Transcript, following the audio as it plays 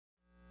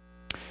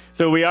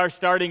So we are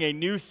starting a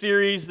new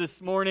series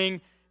this morning,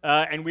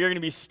 and we are going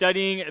to be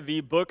studying the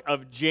book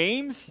of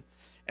James.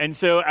 And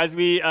so as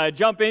we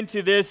jump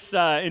into this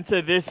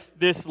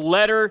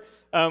letter,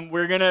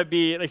 we're going to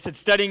be, like I said,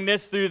 studying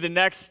this through the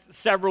next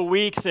several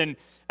weeks. And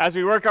as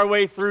we work our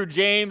way through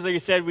James, like I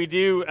said, we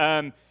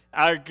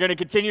are going to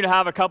continue to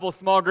have a couple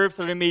small groups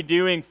that are going to be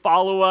doing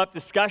follow-up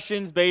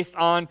discussions based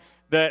on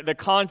the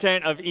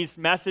content of each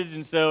message.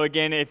 And so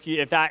again,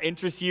 if that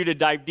interests you to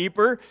dive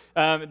deeper,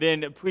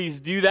 then please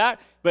do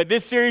that. But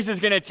this series is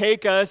going to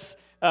take us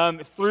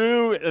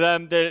through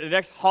the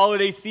next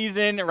holiday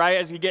season, right,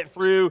 as we get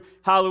through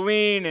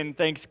Halloween and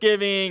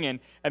Thanksgiving and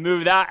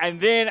move that. And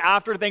then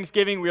after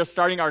Thanksgiving, we are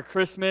starting our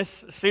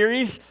Christmas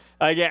series.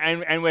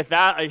 And with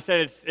that, like I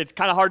said, it's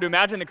kind of hard to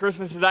imagine that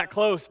Christmas is that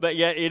close, but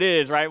yet it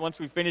is, right? Once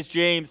we finish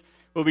James,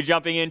 we'll be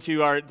jumping into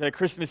the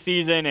Christmas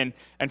season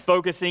and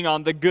focusing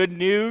on the good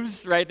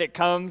news, right, that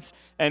comes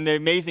and the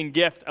amazing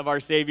gift of our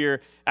Savior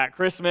at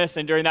Christmas.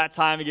 And during that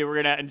time, again,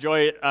 we're going to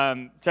enjoy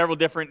several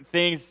different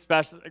things,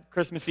 special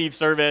Christmas Eve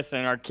service,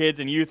 and our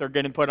kids and youth are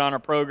going to put on our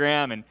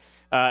program, and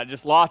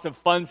just lots of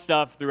fun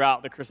stuff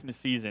throughout the Christmas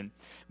season.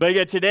 But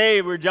again,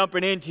 today we're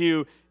jumping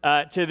into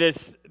to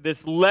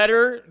this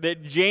letter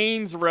that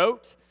James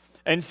wrote.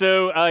 And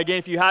so, again,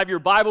 if you have your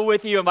Bible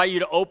with you, I invite you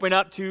to open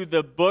up to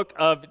the book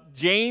of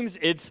James.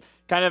 It's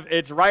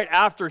right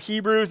after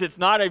Hebrews. It's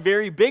not a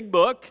very big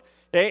book.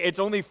 Okay? It's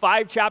only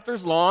 5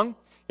 chapters long.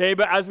 Okay?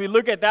 But as we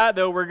look at that,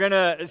 though, we're going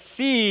to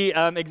see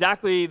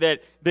exactly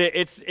that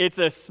it's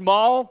a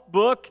small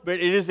book, but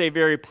it is a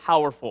very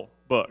powerful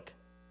book.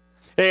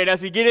 Okay? And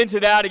as we get into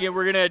that, again,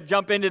 we're going to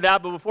jump into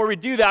that. But before we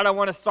do that, I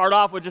want to start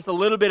off with just a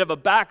little bit of a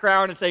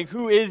background and saying,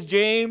 who is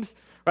James?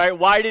 Right?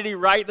 Why did he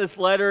write this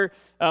letter?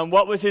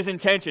 What was his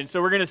intention?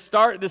 So we're going to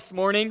start this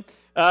morning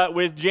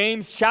with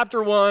James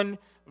chapter 1,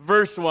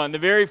 verse 1, the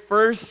very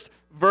first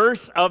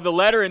verse of the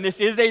letter. And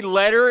this is a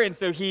letter, and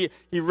so he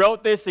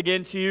wrote this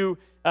again to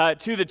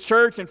the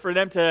church and for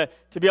them to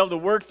be able to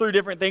work through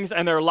different things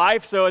in their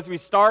life. So as we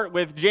start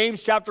with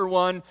James chapter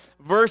 1,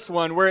 verse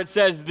 1, where it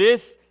says,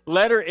 "This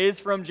letter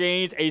is from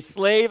James, a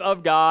slave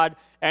of God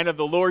and of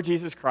the Lord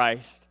Jesus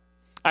Christ.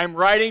 I'm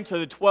writing to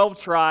the 12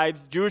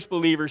 tribes, Jewish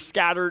believers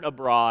scattered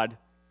abroad.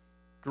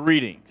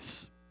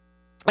 Greetings."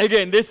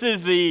 Again, this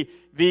is the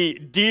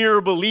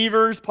dear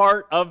believers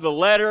part of the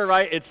letter,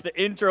 right? It's the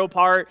intro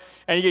part.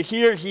 And you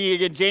hear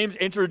James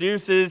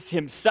introduces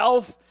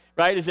himself,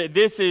 right? Is that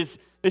this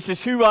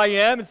is who I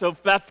am. And so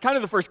that's kind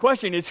of the first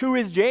question, is who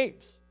is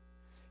James?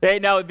 Okay,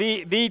 now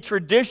the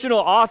traditional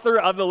author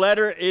of the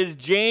letter is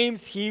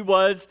James. He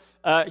was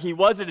a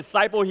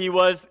disciple, he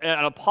was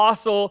an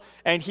apostle,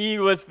 and he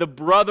was the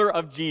brother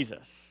of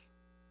Jesus.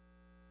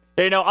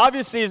 Okay, now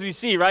obviously, as we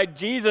see, right,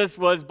 Jesus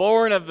was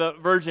born of the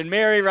Virgin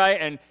Mary,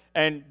 right,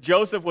 and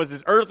Joseph was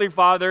his earthly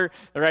father,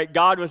 right,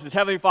 God was his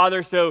heavenly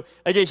father, so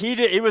again,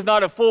 he was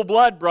not a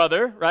full-blood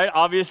brother, right,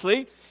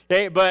 obviously,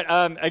 okay, but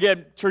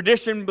again,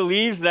 tradition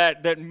believes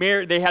that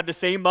Mary, they had the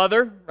same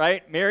mother,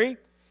 right, Mary.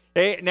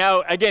 Okay,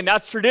 now, again,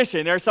 that's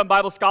tradition. There are some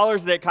Bible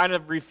scholars that kind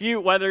of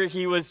refute whether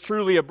he was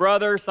truly a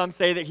brother. Some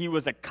say that he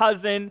was a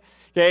cousin,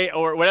 okay,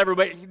 or whatever.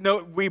 But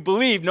we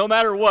believe, no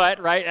matter what,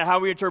 right, and how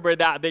we interpret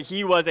that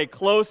he was a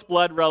close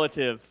blood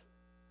relative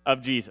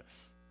of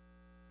Jesus.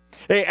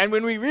 Okay, and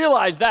when we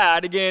realize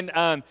that, again,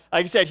 like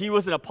I said, he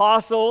was an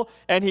apostle,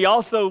 and he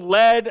also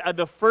led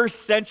the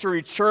first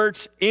century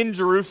church in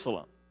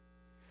Jerusalem.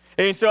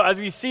 And so as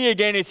we see,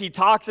 again, as he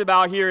talks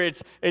about here,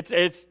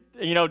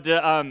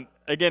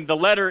 again, the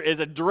letter is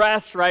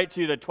addressed, right,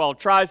 to the 12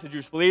 tribes, the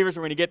Jewish believers.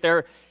 We're going to get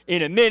there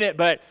in a minute.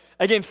 But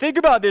again, think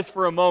about this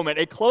for a moment.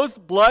 A close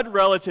blood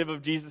relative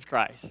of Jesus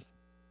Christ.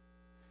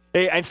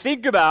 Okay, and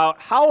think about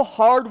how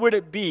hard would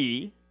it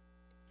be,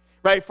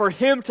 right, for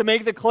him to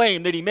make the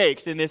claim that he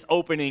makes in this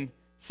opening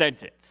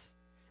sentence.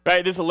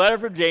 Right, this is a letter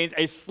from James,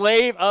 a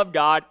slave of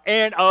God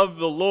and of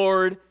the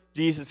Lord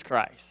Jesus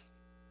Christ.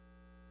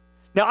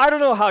 Now, I don't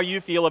know how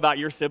you feel about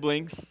your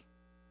siblings.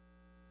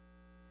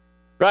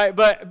 Right,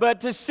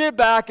 but to sit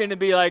back and to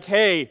be like,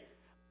 hey,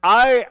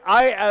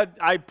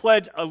 I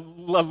pledge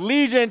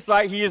allegiance,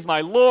 right? He is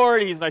my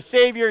Lord, He's my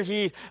Savior.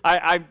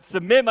 I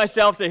submit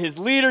myself to His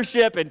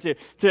leadership and to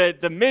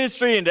the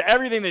ministry and to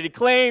everything that He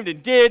claimed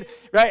and did,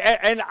 right?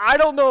 And I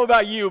don't know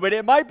about you, but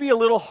it might be a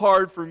little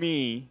hard for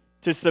me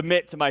to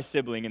submit to my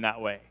sibling in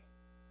that way.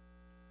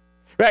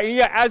 Right? And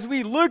yeah, as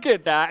we look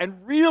at that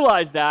and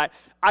realize that,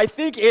 I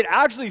think it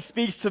actually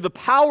speaks to the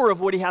power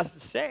of what he has to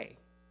say.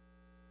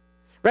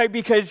 Right,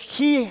 because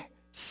he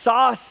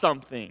saw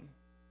something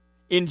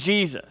in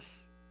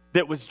Jesus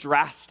that was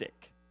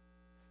drastic.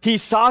 He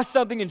saw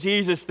something in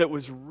Jesus that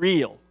was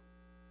real,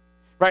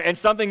 right, and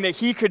something that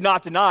he could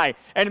not deny.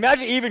 And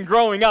imagine even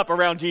growing up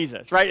around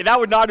Jesus, right? That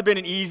would not have been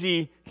an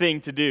easy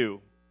thing to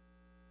do,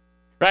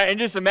 right? And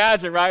just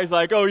imagine, right? It's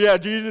like, oh yeah,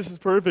 Jesus is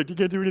perfect. He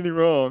can't do anything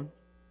wrong.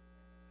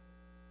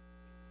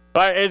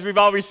 Right, as we've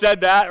always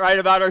said that, right,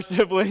 about our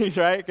siblings,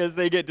 right, because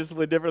they get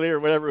disciplined differently or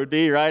whatever it would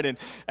be, right,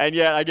 and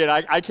yet, again,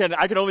 I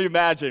can only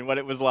imagine what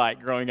it was like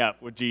growing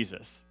up with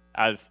Jesus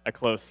as a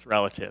close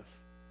relative.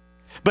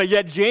 But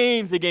yet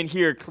James, again,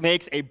 here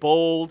makes a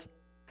bold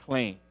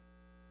claim,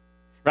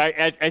 right?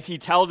 As he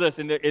tells us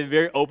in the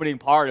very opening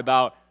part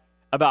about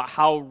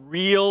how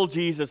real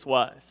Jesus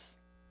was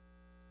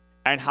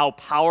and how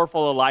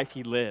powerful a life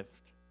he lived,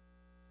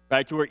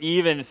 right? To where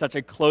even such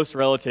a close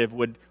relative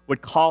would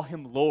call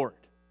him Lord.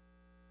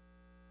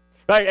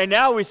 Right, and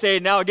now we say,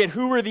 again,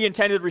 who were the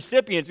intended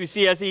recipients? We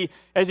see as he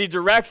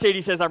directs it,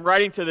 he says, I'm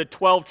writing to the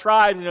 12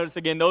 tribes. And notice,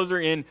 again, those are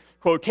in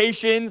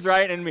quotations,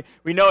 right? And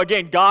we know,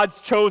 again, God's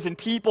chosen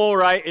people,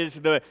 right, is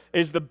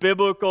the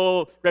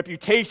biblical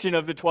reputation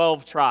of the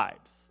 12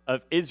 tribes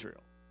of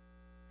Israel.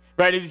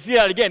 Right, as you see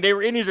that, again, they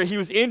were in Israel. He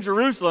was in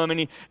Jerusalem, and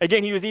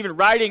he was even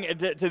writing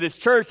to this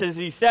church, as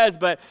he says.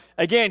 But,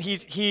 again,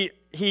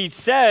 he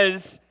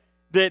says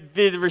that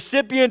the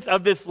recipients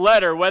of this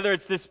letter, whether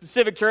it's this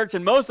specific church,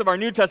 and most of our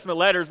New Testament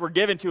letters were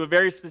given to a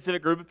very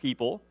specific group of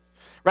people,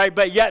 right?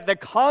 But yet the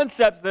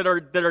concepts that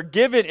are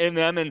given in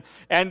them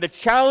and the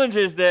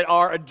challenges that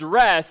are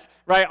addressed,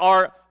 right,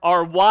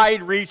 are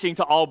wide-reaching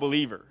to all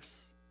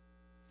believers.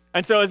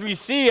 And so as we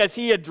see, as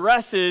he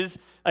addresses,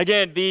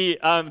 again,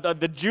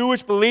 the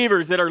Jewish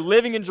believers that are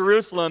living in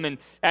Jerusalem and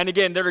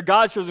again, that are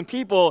God's chosen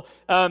people,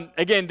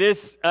 again,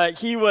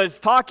 he was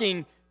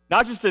talking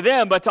not just to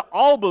them, but to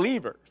all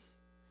believers.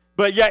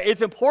 But yet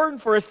it's important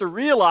for us to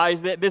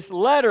realize that this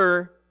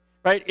letter,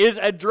 right, is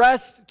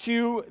addressed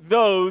to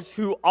those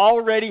who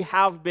already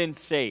have been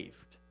saved.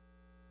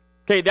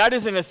 Okay, that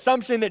is an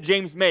assumption that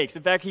James makes.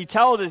 In fact, he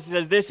tells us, he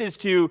says, this is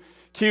to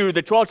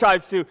the 12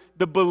 tribes, to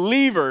the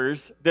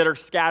believers that are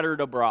scattered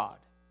abroad.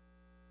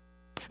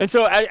 And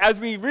so as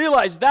we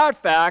realize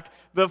that fact,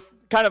 the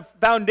kind of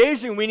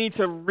foundation we need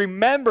to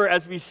remember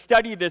as we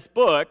study this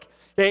book,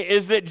 okay,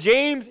 is that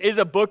James is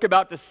a book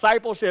about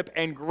discipleship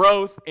and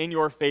growth in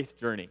your faith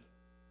journey.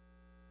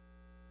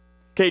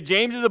 Okay,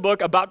 James is a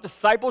book about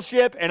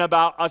discipleship and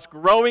about us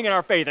growing in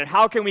our faith and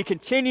how can we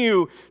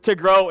continue to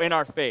grow in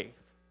our faith.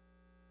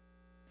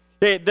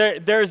 Okay,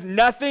 there's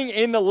nothing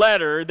in the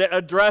letter that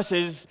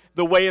addresses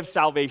the way of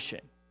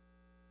salvation.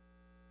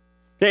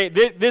 Okay,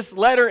 this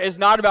letter is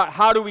not about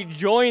how do we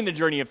join the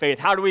journey of faith,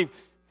 how do we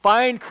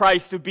find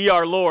Christ to be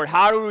our Lord,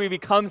 how do we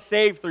become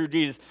saved through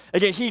Jesus.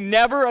 Again, he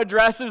never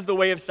addresses the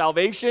way of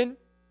salvation.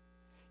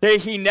 Okay,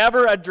 he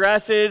never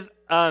addresses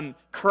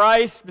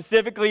Christ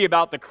specifically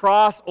about the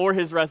cross or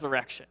his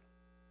resurrection.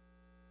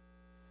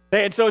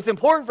 And so it's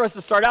important for us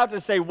to start out to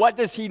say, what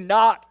does he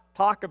not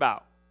talk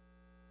about?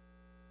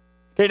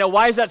 Okay, now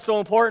why is that so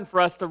important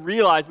for us to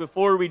realize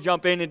before we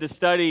jump in and to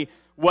study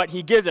what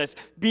he gives us?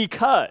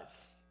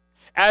 Because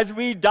as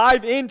we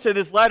dive into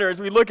this letter, as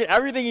we look at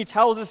everything he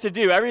tells us to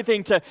do,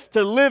 everything to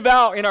live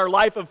out in our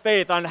life of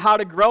faith, on how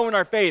to grow in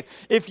our faith,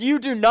 if you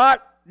do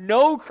not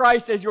know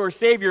Christ as your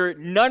Savior,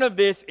 none of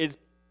this is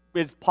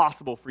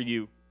possible for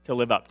you to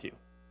live up to.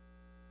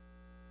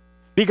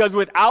 Because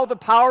without the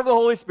power of the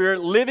Holy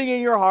Spirit living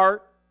in your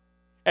heart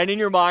and in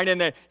your mind,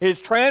 and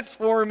his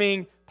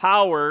transforming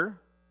power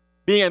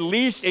being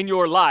unleashed in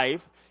your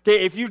life,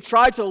 okay, if you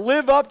try to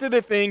live up to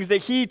the things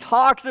that he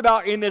talks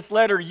about in this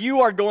letter,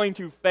 you are going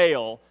to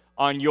fail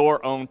on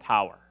your own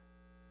power.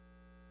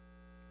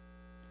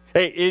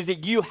 Hey, is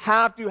that you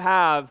have to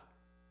have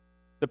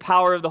the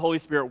power of the Holy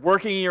Spirit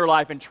working in your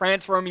life and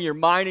transforming your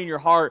mind and your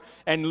heart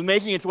and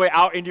making its way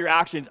out into your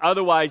actions.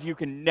 Otherwise, you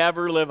can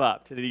never live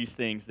up to these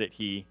things that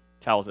he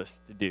tells us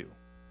to do.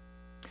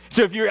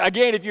 So if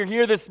you're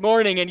here this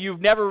morning and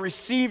you've never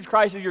received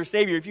Christ as your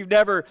Savior, if you've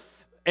never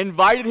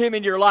invited him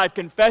into your life,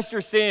 confessed your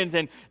sins,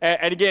 and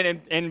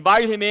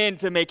invited him in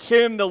to make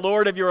him the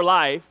Lord of your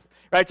life,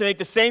 right, to make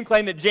the same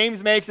claim that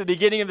James makes at the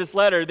beginning of this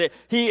letter, that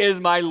he is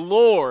my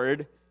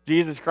Lord,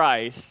 Jesus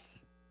Christ,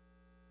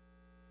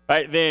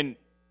 right, then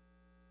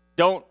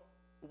don't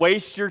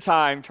waste your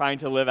time trying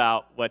to live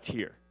out what's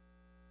here.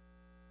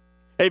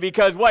 Hey,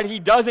 because what he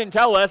doesn't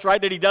tell us, right,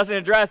 that he doesn't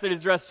address, that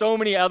is addressed so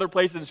many other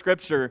places in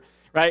Scripture,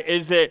 right,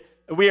 is that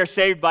we are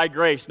saved by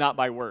grace, not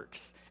by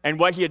works. And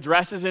what he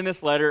addresses in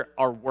this letter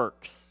are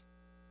works.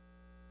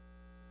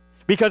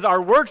 Because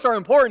our works are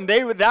important.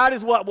 That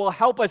is what will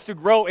help us to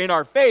grow in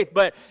our faith,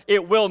 but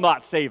it will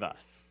not save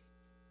us.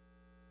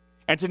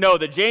 And to know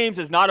that James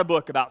is not a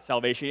book about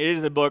salvation. It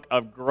is a book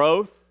of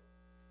growth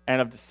and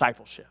of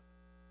discipleship.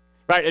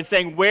 Right? It's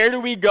saying, where do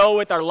we go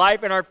with our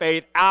life and our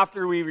faith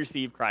after we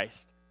receive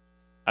Christ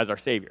as our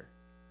Savior?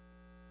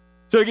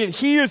 So again,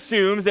 he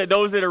assumes that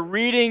those that are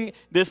reading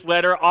this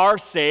letter are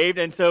saved.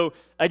 And so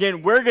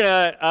again, we're going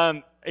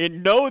to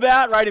know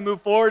that, right, and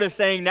move forward of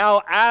saying,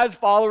 now as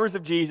followers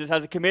of Jesus,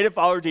 as a committed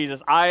follower of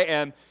Jesus,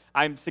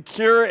 I'm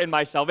secure in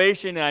my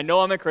salvation and I know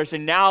I'm a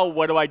Christian. Now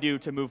what do I do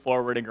to move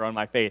forward and grow in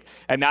my faith?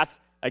 And that's,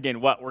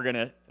 again,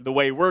 the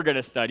way we're going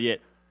to study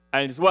it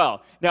as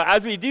well. Now,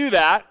 as we do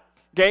that,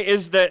 okay,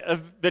 is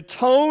the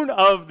tone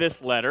of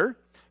this letter,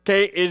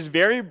 okay, is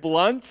very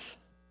blunt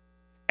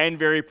and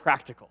very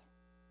practical.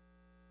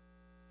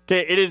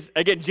 Okay, it is,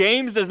 again,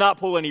 James does not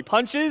pull any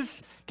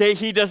punches. Okay,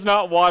 he does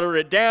not water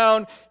it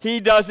down. He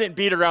doesn't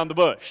beat around the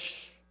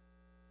bush,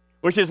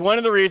 which is one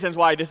of the reasons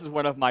why this is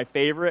one of my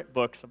favorite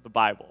books of the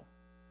Bible.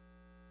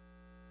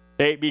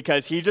 okay?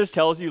 Because he just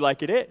tells you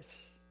like it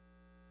is.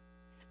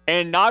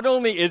 And not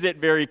only is it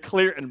very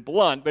clear and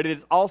blunt, but it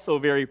is also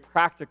very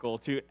practical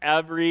to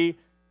every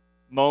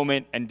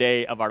moment and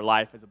day of our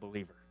life as a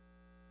believer.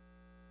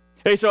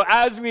 Okay, so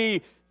as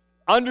we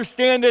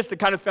understand this, the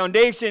kind of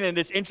foundation and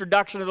this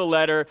introduction of the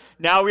letter,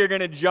 now we're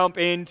going to jump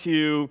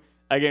into,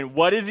 again,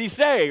 what does he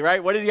say,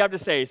 right? What does he have to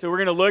say? So we're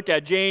going to look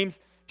at James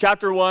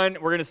chapter 1.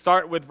 We're going to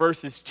start with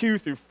verses 2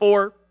 through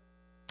 4.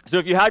 So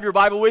if you have your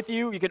Bible with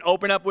you, you can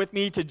open up with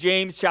me to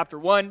James chapter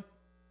 1.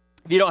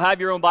 If you don't have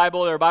your own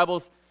Bible, there are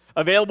Bibles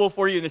available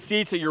for you in the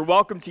seats that you're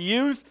welcome to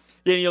use.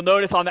 Again, you'll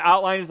notice on the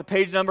outline is the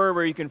page number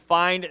where you can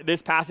find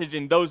this passage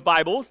in those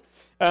Bibles.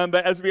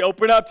 But as we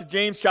open up to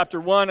James chapter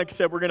 1, like I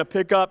said, we're going to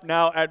pick up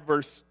now at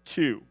verse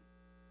 2,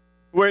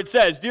 where it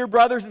says, "Dear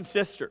brothers and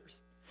sisters,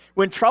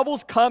 when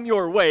troubles come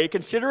your way,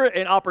 consider it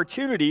an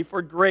opportunity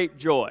for great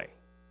joy.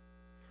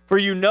 For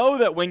you know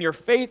that when your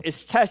faith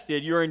is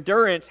tested, your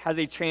endurance has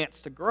a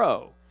chance to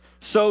grow.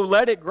 So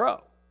let it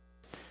grow.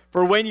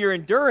 For when your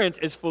endurance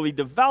is fully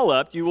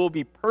developed, you will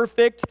be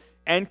perfect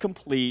and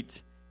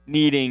complete,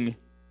 needing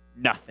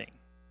nothing."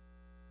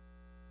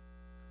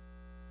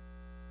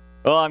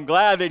 Well, I'm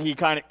glad that he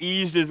kind of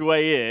eased his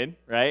way in,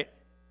 right,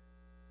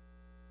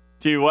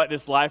 to what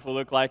this life will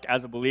look like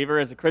as a believer,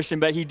 as a Christian,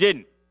 but he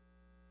didn't,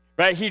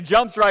 right? He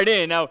jumps right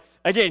in. Now,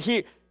 again,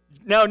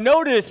 now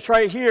notice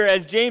right here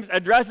as James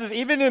addresses,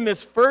 even in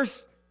this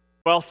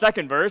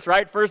second verse,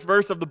 right, first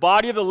verse of the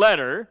body of the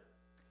letter,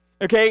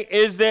 okay,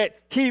 is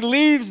that he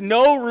leaves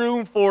no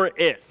room for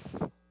if.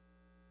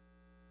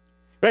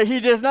 Right? He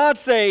does not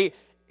say,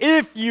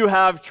 if you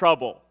have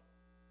trouble.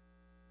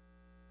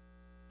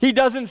 He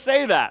doesn't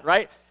say that,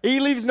 right? He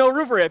leaves no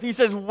room for if. He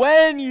says,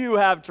 when you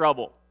have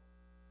trouble.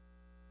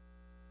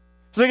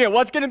 So again,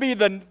 what's going to be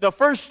the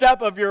first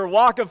step of your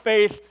walk of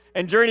faith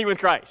and journey with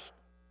Christ?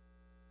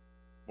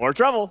 More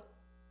trouble.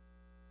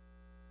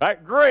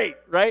 Right? Great,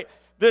 right?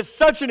 This is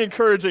such an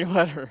encouraging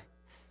letter.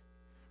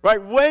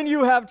 Right? When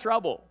you have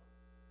trouble.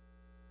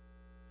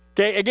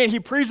 Okay, again, he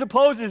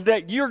presupposes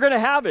that you're going to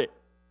have it.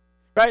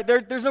 Right?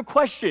 There's no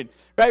question.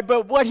 Right?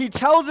 But what he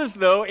tells us,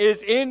 though,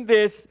 is in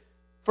this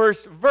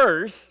first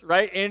verse,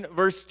 right, in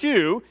verse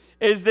 2,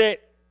 is that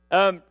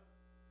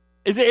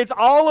it's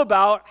all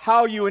about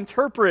how you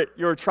interpret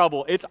your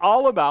trouble. It's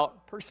all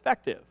about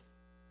perspective.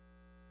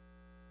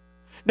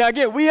 Now,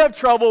 again, we have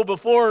trouble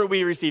before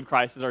we receive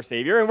Christ as our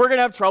Savior, and we're going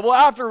to have trouble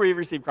after we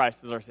receive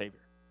Christ as our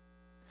Savior.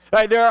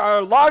 Right? There are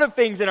a lot of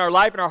things in our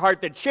life and our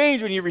heart that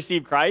change when you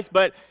receive Christ,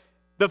 but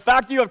the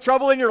fact you have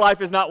trouble in your life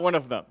is not one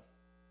of them.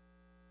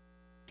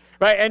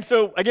 Right? And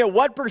so, again,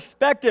 what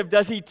perspective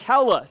does he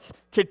tell us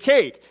to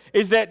take?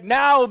 Is that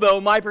now, though,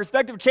 my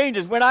perspective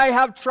changes. When I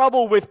have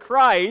trouble with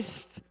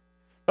Christ,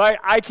 right,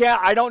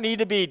 I don't need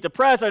to be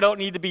depressed. I don't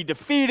need to be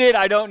defeated.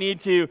 I don't need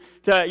to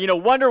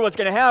wonder what's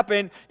going to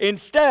happen.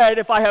 Instead,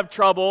 if I have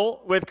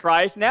trouble with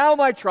Christ, now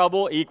my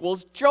trouble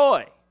equals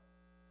joy.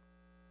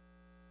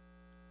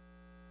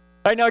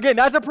 Right? Now, again,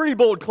 that's a pretty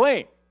bold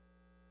claim.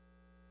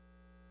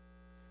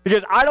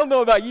 Because I don't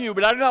know about you,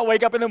 but I do not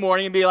wake up in the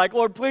morning and be like,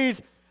 Lord, please,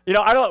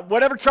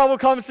 whatever trouble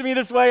comes to me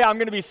this way, I'm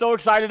going to be so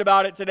excited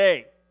about it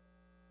today.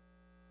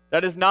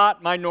 That is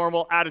not my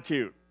normal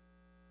attitude.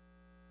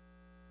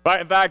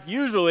 But in fact,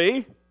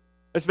 usually,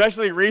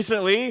 especially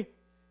recently,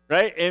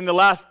 right, in the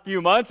last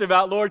few months,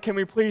 about, Lord, can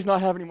we please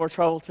not have any more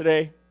trouble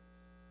today?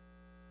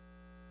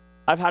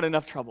 I've had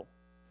enough trouble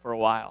for a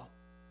while.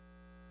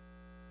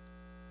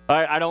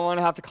 I don't want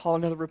to have to call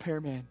another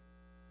repairman.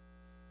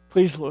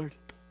 Please, Lord.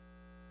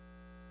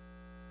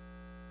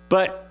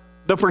 But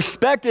the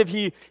perspective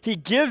he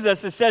gives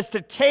us, it says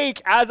to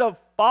take as a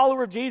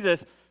follower of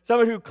Jesus,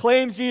 someone who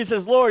claims Jesus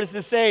as Lord, is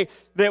to say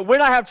that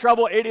when I have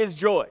trouble, it is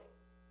joy.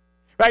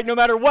 Right? No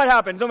matter what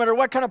happens, no matter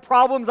what kind of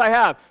problems I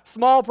have,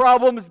 small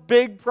problems,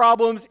 big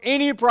problems,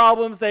 any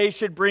problems, they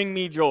should bring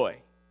me joy.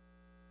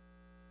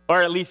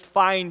 Or at least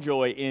find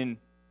joy in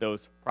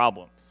those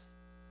problems.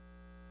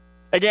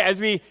 Again, as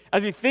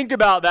we think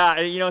about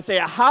that, say,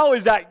 how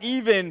is that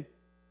even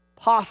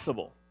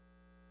possible?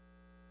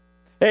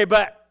 Hey,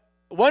 but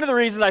one of the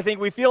reasons I think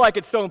we feel like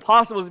it's so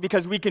impossible is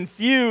because we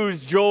confuse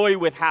joy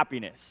with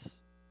happiness.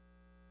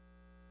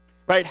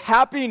 Right?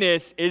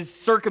 Happiness is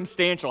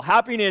circumstantial.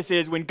 Happiness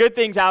is when good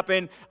things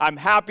happen, I'm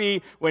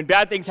happy. When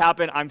bad things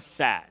happen, I'm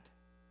sad.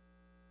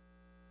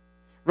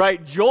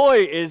 Right?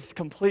 Joy is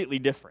completely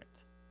different.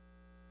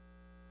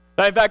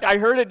 In fact, I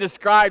heard it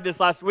described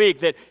this last week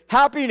that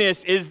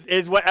happiness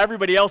is what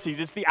everybody else sees.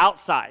 It's the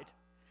outside.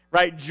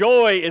 Right?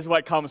 Joy is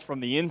what comes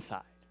from the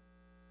inside.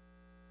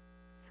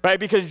 Right?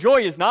 Because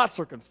joy is not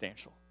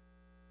circumstantial.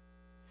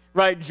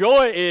 Right?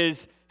 Joy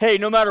is, hey,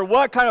 no matter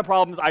what kind of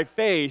problems I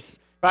face,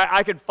 right,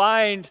 I could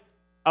find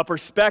a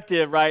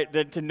perspective, right,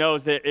 that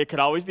knows that it could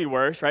always be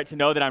worse, right? To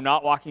know that I'm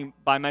not walking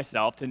by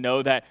myself, to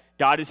know that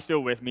God is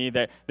still with me,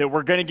 that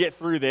we're going to get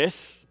through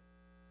this,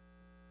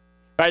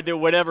 right? That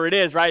whatever it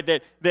is, right,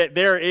 that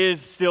there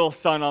is still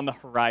sun on the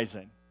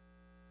horizon.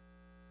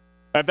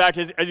 In fact,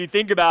 as you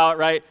think about,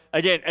 right,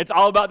 again, it's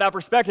all about that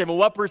perspective. And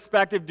what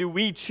perspective do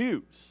we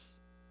choose?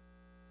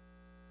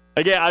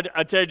 Again,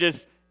 I tell you,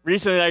 just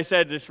recently, I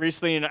said this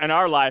recently in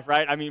our life,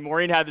 right? I mean,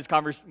 Maureen and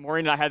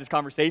I had this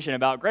conversation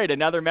about, great,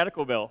 another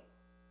medical bill,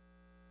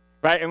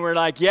 right? And we're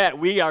like, yeah,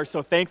 we are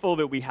so thankful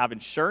that we have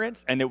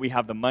insurance and that we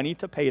have the money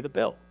to pay the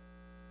bill,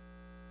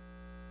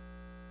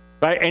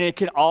 right? And it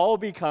can all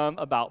become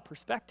about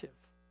perspective,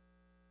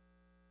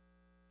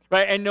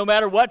 right? And no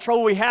matter what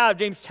trouble we have,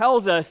 James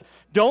tells us,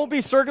 don't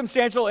be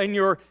circumstantial in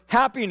your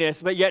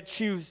happiness, but yet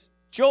choose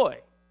joy.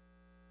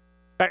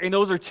 Right? And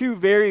those are two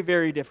very,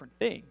 very different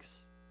things.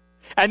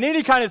 And then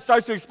he kind of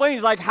starts to explain,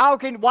 he's like,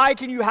 why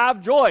can you have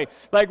joy?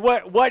 Like,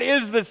 what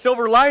is the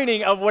silver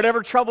lining of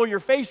whatever trouble you're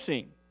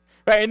facing?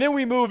 Right? And then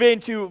we move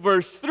into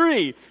verse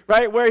 3,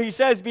 right, where he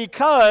says,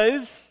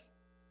 because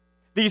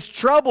these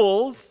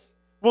troubles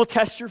will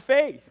test your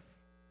faith.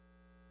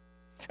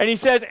 And he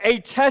says, a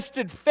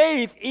tested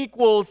faith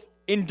equals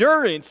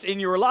endurance in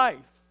your life.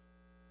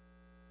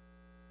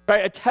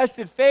 Right? A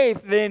tested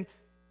faith then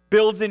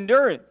builds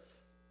endurance.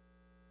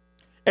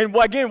 And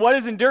again, what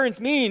does endurance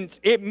mean?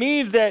 It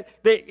means that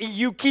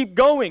you keep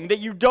going, that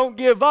you don't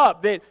give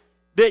up, that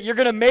you're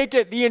going to make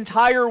it the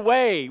entire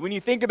way. When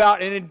you think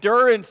about an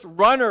endurance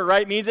runner,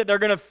 right, means that they're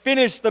going to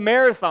finish the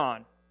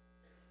marathon.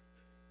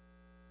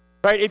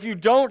 Right? If you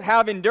don't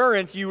have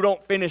endurance, you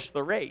don't finish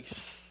the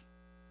race.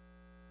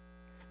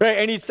 Right?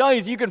 And he's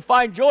telling you can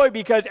find joy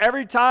because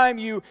every time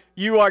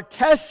you are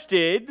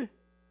tested,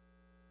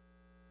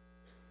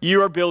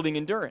 you are building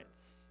endurance.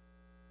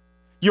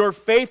 Your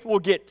faith will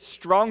get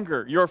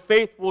stronger. Your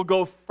faith will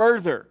go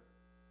further,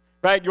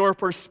 right? Your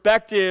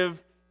perspective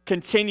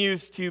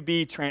continues to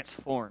be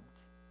transformed.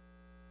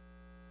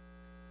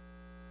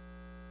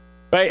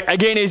 Right?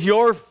 Again, is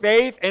your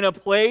faith in a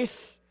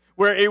place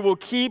where it will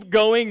keep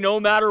going no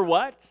matter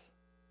what?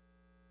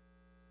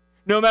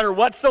 No matter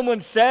what someone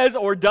says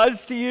or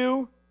does to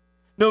you,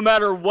 no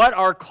matter what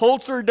our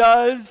culture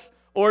does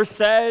or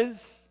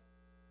says,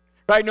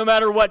 right? No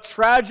matter what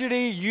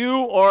tragedy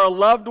you or a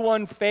loved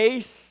one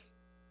face,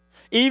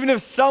 even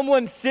if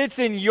someone sits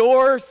in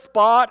your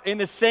spot in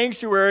the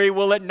sanctuary,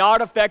 will it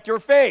not affect your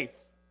faith?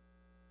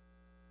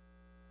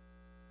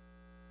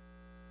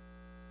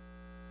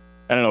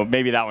 I don't know,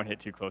 maybe that one hit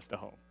too close to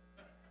home.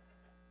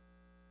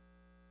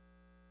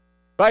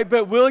 Right,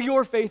 but will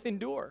your faith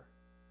endure?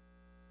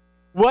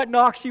 What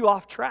knocks you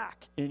off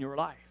track in your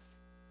life?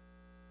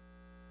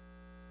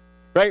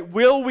 Right,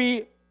 will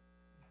we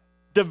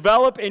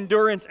develop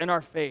endurance in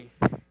our faith?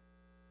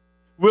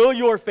 Will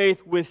your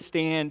faith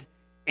withstand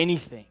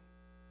anything?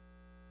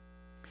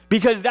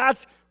 Because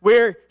that's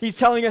where he's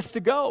telling us to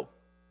go.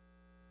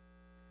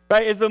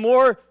 Right? Is the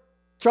more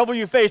trouble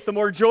you face, the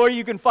more joy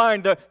you can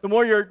find, the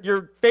more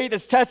your faith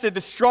is tested,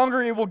 the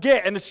stronger it will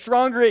get. And the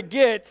stronger it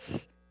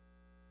gets,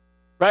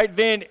 right,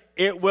 then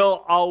it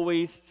will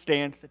always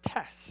stand the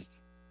test.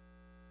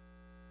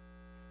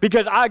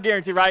 Because I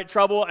guarantee, right,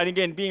 trouble, and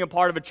again, being a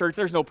part of a church,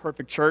 there's no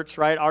perfect church,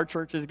 right? Our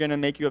church is going to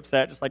make you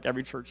upset just like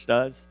every church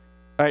does.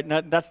 Right?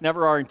 That's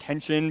never our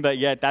intention, but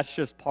yet that's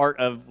just part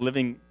of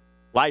living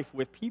life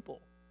with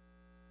people.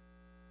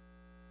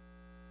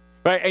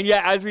 Right, and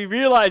yet as we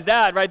realize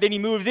that, right, then he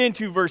moves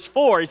into verse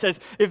 4. He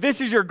says, if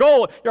this is your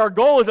goal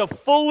is a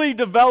fully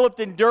developed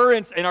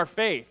endurance in our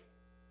faith.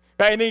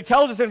 Right, and then he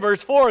tells us in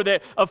verse 4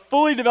 that a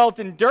fully developed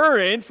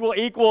endurance will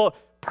equal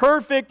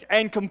perfect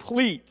and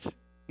complete,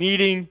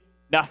 needing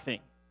nothing.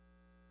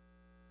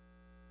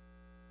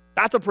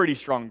 That's a pretty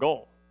strong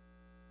goal.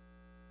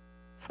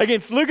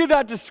 Again, look at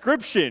that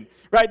description,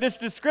 right? This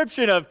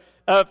description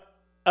of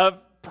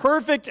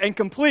perfect and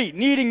complete,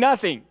 needing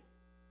nothing.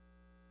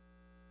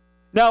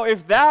 Now,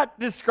 if that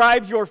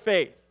describes your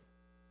faith,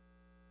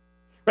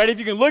 right, if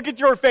you can look at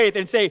your faith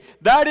and say,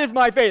 that is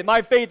my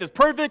faith is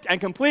perfect and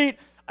complete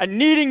and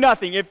needing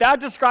nothing. If that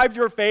describes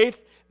your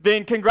faith,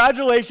 then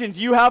congratulations,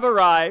 you have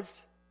arrived.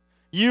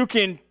 You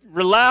can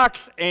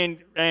relax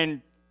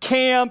and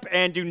camp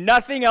and do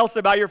nothing else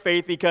about your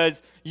faith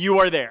because you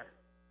are there.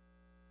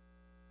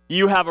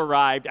 You have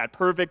arrived at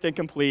perfect and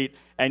complete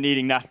and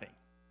needing nothing.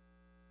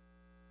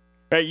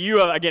 Right, you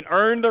have, again,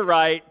 earned the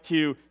right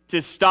to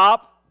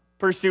stop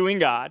pursuing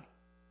God,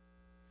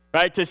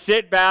 right? To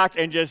sit back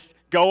and just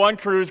go on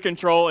cruise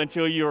control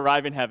until you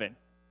arrive in heaven.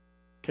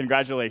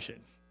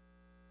 Congratulations.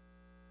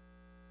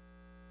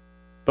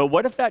 But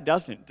what if that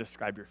doesn't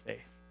describe your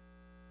faith?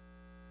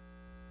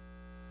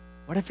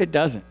 What if it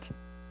doesn't?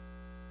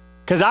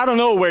 Because I don't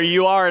know where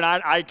you are, and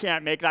I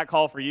can't make that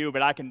call for you,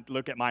 but I can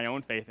look at my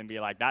own faith and be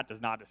like, that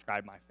does not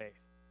describe my faith.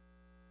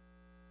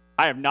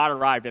 I have not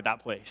arrived at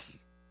that place.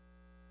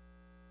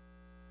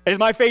 Is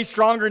my faith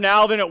stronger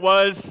now than it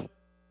was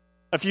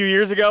a few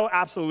years ago?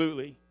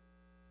 Absolutely.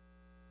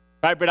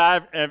 Right, but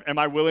am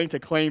I willing to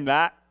claim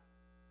that?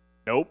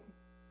 Nope.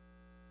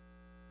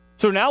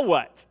 So now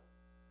what?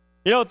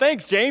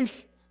 Thanks,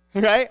 James,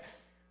 right?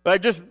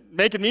 Like just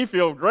making me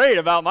feel great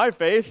about my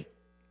faith,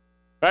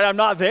 right? I'm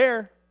not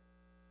there.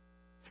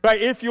 Right,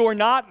 if you're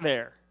not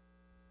there,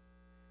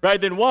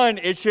 right, then one,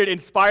 it should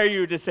inspire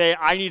you to say,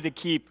 I need to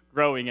keep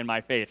growing in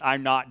my faith.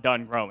 I'm not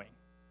done growing.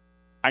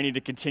 I need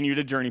to continue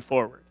to journey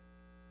forward.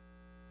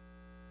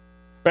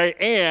 Right,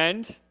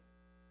 and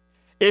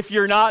if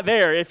you're not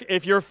there,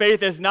 if your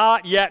faith is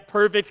not yet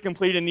perfect,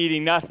 complete, and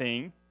needing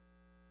nothing,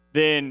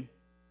 then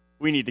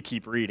we need to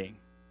keep reading.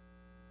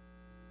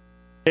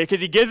 Okay, because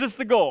he gives us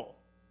the goal.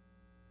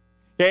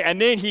 Okay, and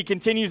then he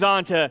continues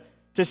on to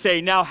say,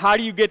 now, how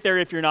do you get there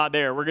if you're not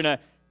there? We're going to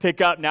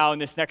pick up now in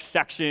this next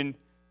section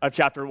of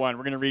chapter 1.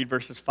 We're going to read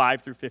verses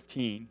 5 through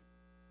 15.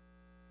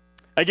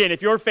 Again,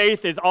 if your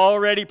faith is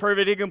already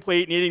perfect and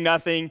complete, needing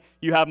nothing,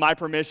 you have my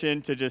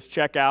permission to just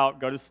check out,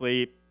 go to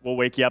sleep. We'll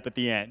wake you up at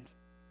the end.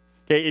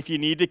 Okay, if you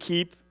need to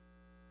keep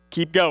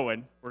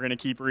going, we're going to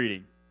keep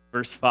reading.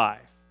 Verse 5.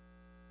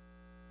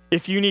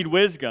 If you need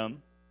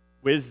wisdom,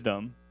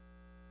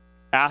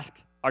 ask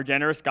our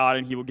generous God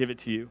and he will give it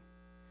to you.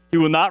 He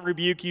will not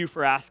rebuke you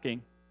for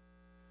asking.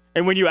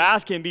 And when you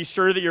ask him, be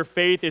sure that your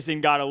faith is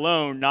in God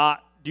alone.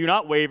 Do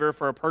not waver,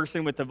 for a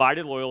person with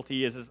divided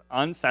loyalty is as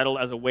unsettled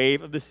as a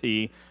wave of the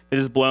sea that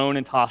is blown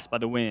and tossed by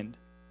the wind.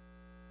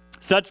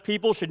 Such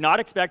people should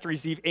not expect to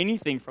receive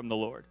anything from the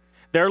Lord.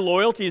 Their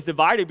loyalty is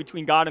divided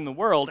between God and the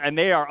world, and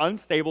they are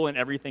unstable in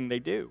everything they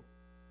do.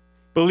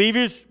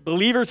 Believers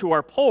who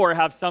are poor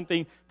have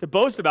something to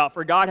boast about,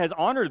 for God has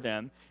honored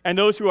them, and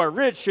those who are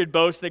rich should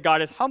boast that God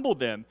has humbled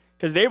them,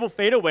 because they will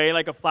fade away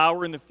like a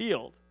flower in the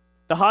field.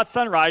 The hot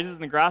sun rises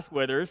and the grass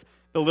withers,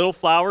 the little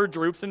flower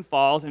droops and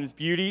falls, and its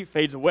beauty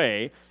fades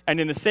away, and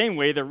in the same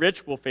way the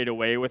rich will fade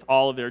away with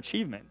all of their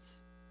achievements.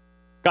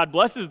 God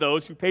blesses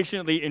those who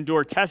patiently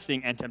endure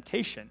testing and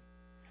temptation.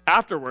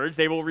 Afterwards,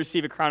 they will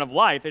receive a crown of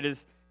life. It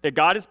is that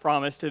God has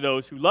promised to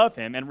those who love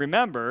him. And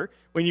remember,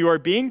 when you are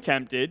being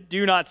tempted,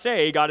 do not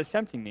say, God is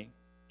tempting me.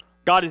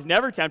 God is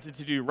never tempted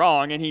to do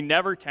wrong, and he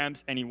never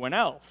tempts anyone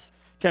else.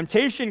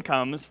 Temptation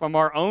comes from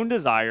our own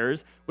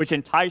desires, which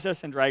entice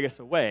us and drag us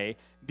away.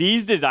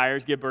 These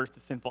desires give birth to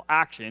sinful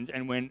actions,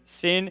 and when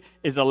sin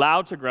is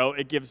allowed to grow,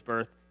 it gives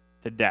birth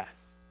to death.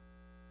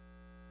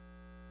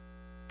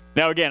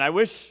 Now, again, I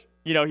wish,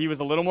 he was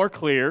a little more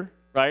clear,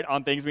 right,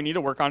 on things we need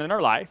to work on in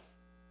our life.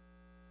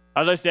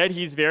 As I said,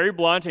 he's very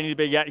blunt, and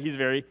yet he's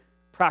very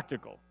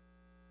practical.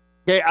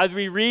 Okay, as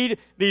we read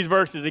these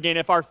verses, again,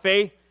 if our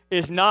faith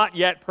is not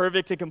yet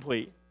perfect and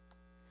complete,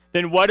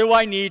 then what do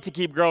I need to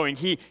keep growing?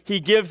 He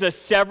gives us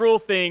several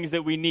things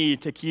that we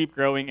need to keep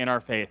growing in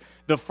our faith.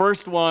 The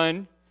first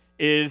one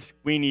is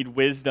we need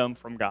wisdom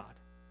from God.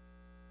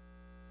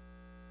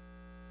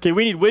 Okay,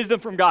 we need wisdom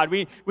from God.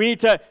 We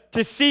need to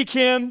seek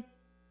him,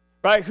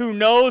 right, who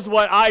knows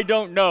what I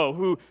don't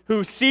know,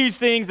 who sees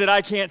things that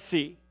I can't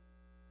see.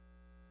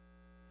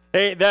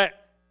 That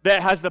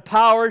has the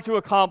power to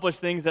accomplish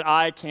things that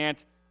I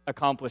can't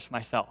accomplish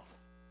myself.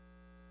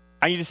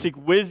 I need to seek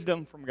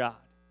wisdom from God.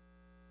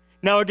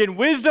 Now, again,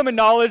 wisdom and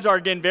knowledge are,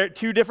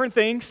 two different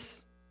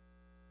things.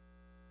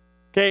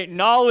 Okay,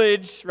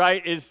 knowledge,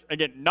 right, is,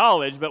 again,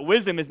 knowledge, but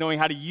wisdom is knowing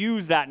how to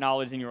use that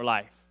knowledge in your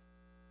life,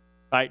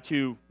 right,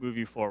 to move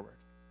you forward.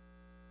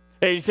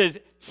 Okay, he says,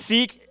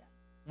 seek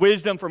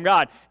wisdom from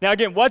God. Now,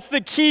 again, what's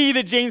the key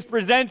that James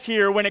presents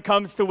here when it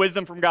comes to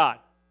wisdom from God?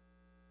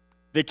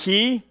 The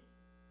key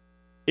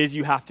is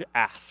you have to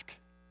ask.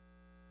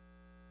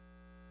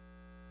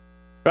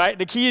 Right?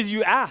 The key is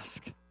you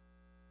ask.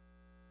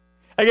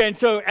 Again,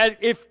 so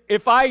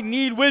if I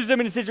need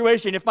wisdom in a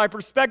situation, if my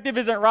perspective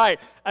isn't right,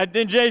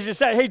 then James just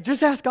said, hey,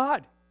 just ask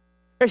God.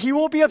 He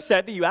won't be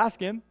upset that you ask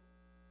him.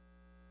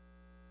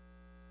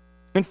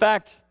 In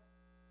fact,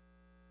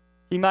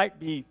 he might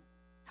be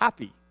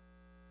happy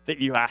that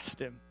you asked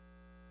him,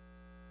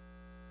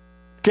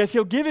 because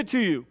he'll give it to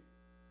you.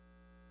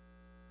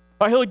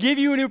 Or he'll give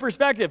you a new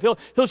perspective.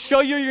 He'll show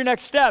you your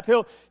next step.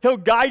 He'll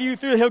guide you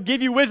through. He'll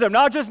give you wisdom,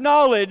 not just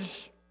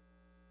knowledge,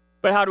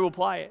 but how to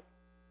apply it.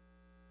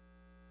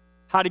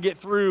 How to get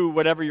through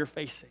whatever you're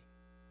facing.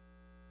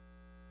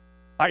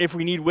 If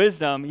we need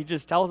wisdom, he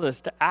just tells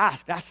us to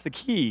ask. That's the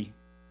key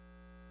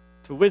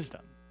to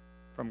wisdom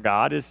from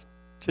God, is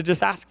to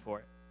just ask for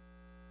it.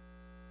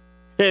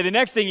 Okay, the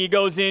next thing he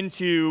goes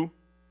into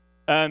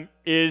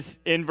is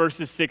in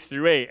verses 6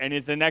 through 8, and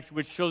is the next,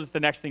 which shows us the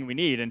next thing we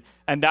need,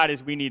 and that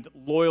is we need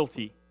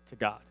loyalty to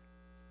God.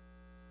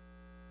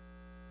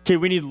 Okay,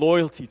 we need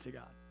loyalty to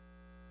God.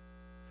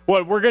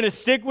 What we're going to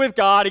stick with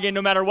God, again,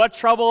 no matter what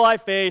trouble I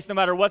face, no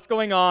matter what's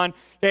going on,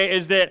 okay,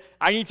 is that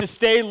I need to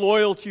stay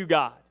loyal to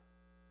God.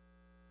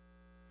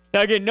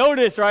 Now, again,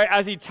 notice, right,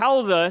 as he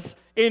tells us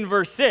in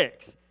verse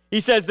 6, he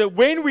says that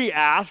when we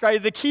ask,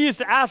 right, the key is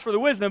to ask for the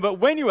wisdom, but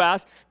when you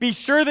ask, be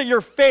sure that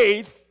your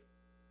faith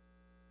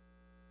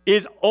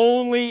is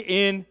only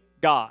in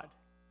God.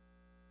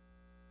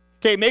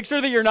 Okay, make sure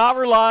that you're not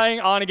relying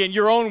on, again,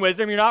 your own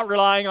wisdom. You're not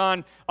relying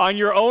on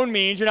your own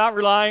means. You're not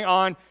relying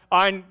on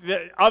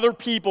the other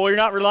people. You're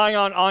not relying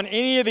on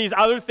any of these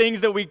other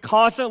things that we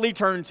constantly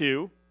turn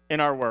to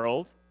in our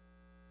world.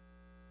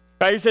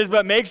 Right? He says,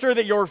 but make sure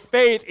that your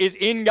faith is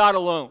in God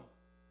alone.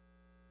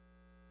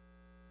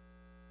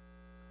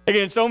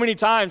 Again, so many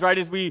times, right,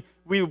 as we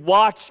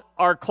watch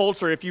our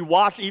culture, if you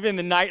watch even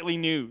the nightly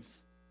news,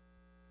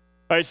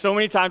 right, so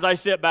many times I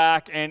sit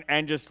back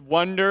and just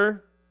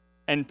wonder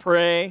and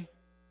pray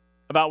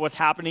about what's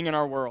happening in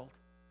our world.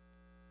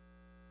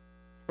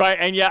 Right,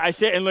 and yet I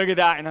sit and look at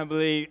that and I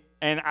believe,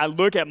 and I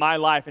look at my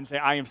life and say,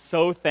 I am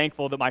so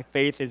thankful that my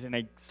faith is in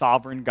a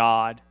sovereign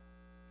God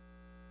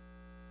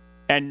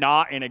and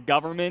not in a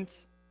government,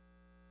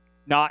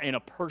 not in a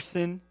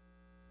person,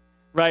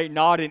 right?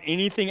 Not in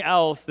anything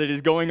else that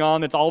is going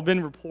on that's all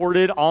been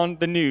reported on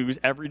the news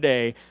every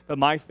day, but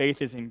my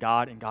faith is in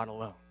God and God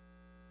alone.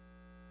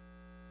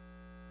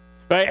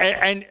 Right?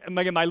 And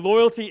again, my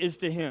loyalty is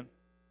to him.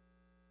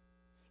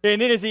 And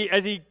then as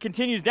he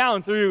continues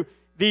down through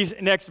these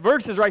next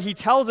verses, right, he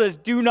tells us,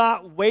 do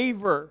not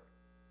waver.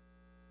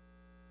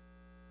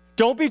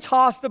 Don't be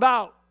tossed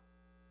about.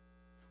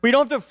 We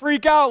don't have to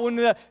freak out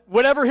when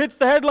whatever hits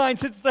the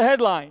headlines hits the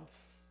headlines.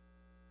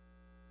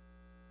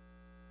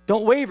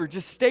 Don't waver.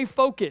 Just stay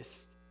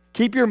focused.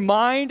 Keep your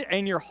mind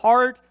and your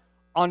heart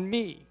on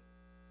me,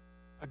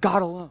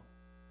 God alone.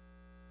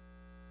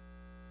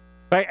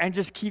 Right? And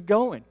just keep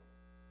going,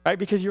 right?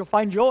 Because you'll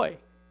find joy.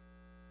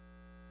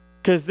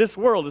 Because this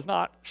world is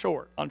not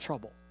short on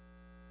trouble.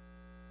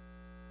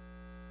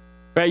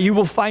 Right? You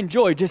will find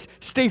joy. Just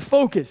stay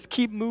focused.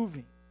 Keep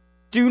moving.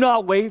 Do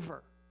not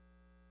waver.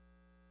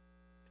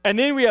 And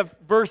then we have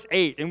verse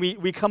 8, and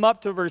we come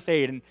up to verse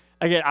 8. And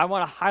again, I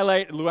want to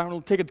highlight, I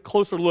want to take a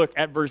closer look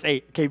at verse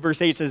 8. Okay,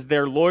 verse 8 says,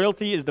 their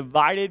loyalty is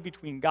divided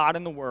between God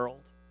and the world,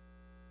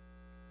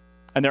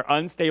 and they're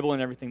unstable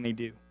in everything they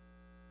do.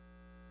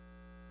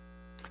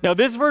 Now,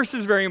 this verse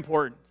is very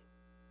important.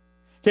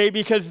 Okay,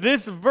 because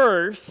this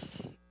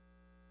verse,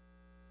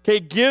 okay,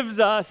 gives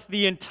us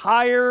the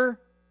entire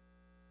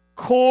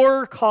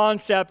core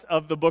concept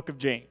of the book of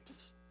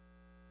James.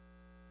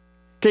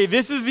 Okay,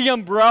 this is the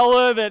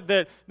umbrella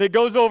that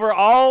goes over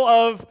all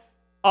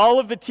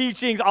of the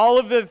teachings, all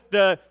of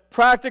the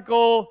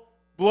practical,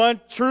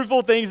 blunt,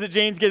 truthful things that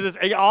James gives us.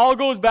 It all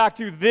goes back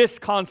to this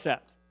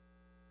concept.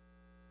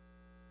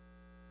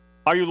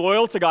 Are you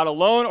loyal to God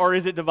alone, or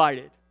is it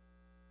divided?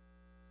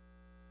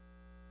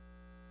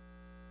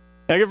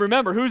 Now,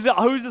 remember, who's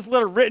this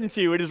letter written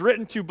to? It is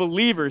written to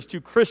believers,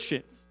 to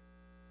Christians.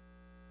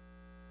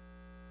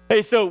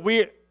 Hey, so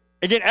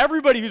again,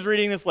 everybody who's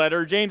reading this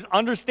letter, James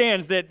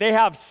understands that they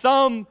have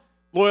some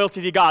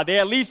loyalty to God. They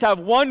at least have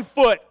one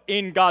foot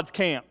in God's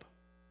camp.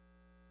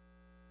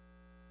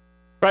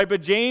 Right?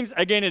 But James,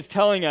 again, is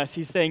telling us,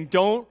 he's saying,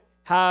 don't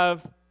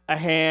have a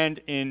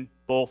hand in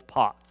both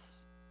pots.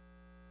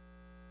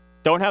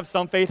 Don't have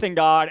some faith in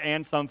God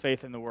and some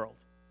faith in the world.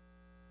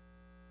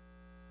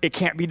 It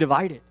can't be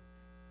divided.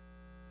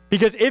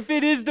 Because if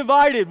it is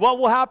divided, what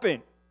will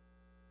happen?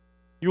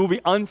 You will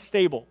be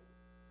unstable.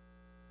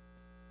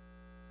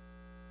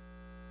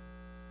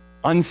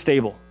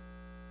 Unstable.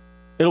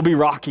 It'll be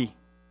rocky.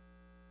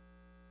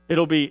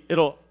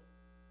 It'll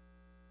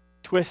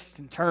twist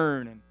and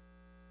turn, and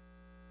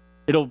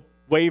it'll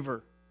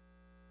waver.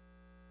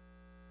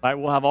 Right?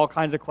 We'll have all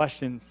kinds of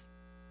questions.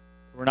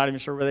 We're not even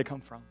sure where they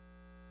come from.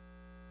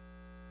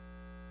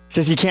 He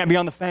says you can't be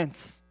on the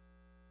fence.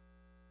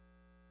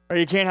 Or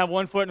you can't have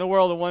one foot in the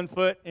world and one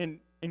foot in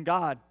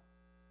God.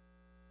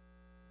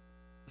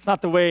 It's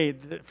not the way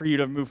for you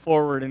to move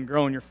forward and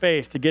grow in your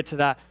faith, to get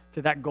to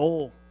that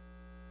goal.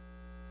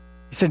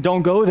 He said,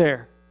 don't go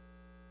there.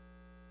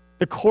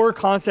 The core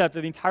concept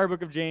of the entire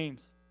book of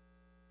James.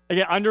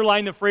 Again,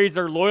 underline the phrase,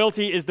 their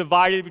loyalty is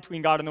divided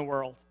between God and the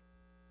world.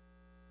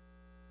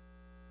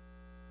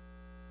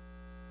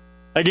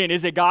 Again,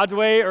 is it God's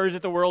way or is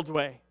it the world's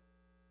way?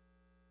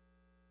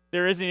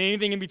 There isn't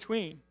anything in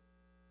between.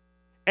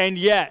 And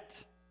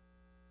yet,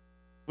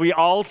 we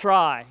all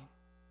try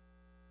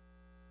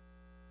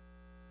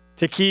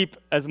to keep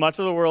as much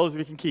of the world as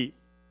we can keep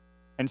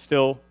and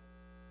still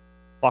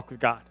walk with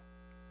God.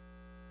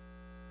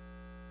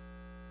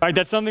 Right?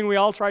 That's something we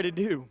all try to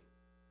do.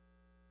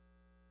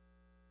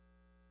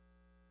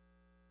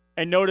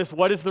 And notice,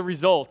 what is the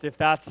result if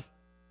that's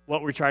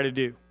what we try to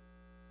do?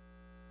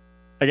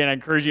 Again, I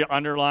encourage you to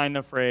underline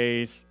the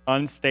phrase,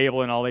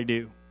 unstable in all they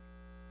do.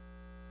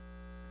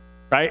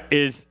 Right?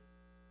 Is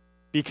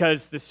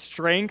because the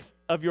strength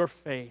of your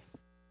faith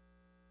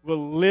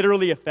will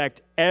literally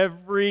affect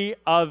every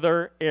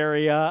other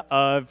area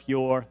of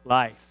your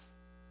life.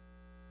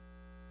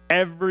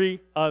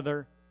 Every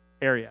other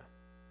area.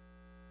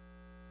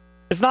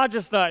 It's not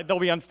just that they'll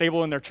be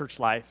unstable in their church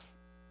life.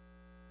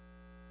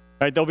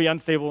 Right? They'll be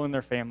unstable in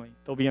their family.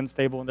 They'll be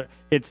unstable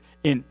it's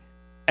in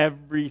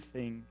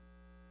everything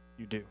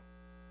you do.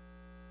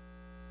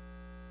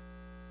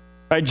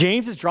 Right?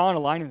 James is drawing a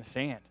line in the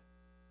sand.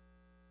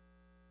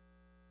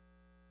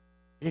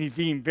 And he's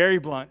being very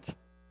blunt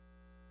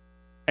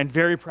and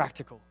very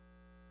practical.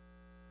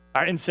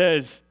 Right? And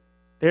says,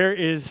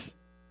 there's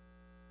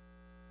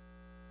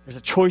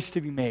a choice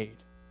to be made.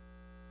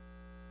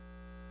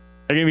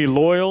 Are we going to be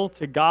loyal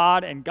to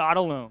God and God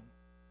alone?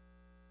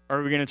 Or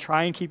are we going to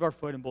try and keep our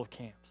foot in both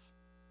camps?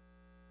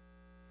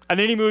 And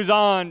then he moves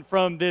on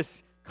from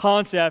this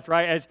concept,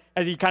 right,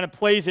 as he kind of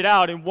plays it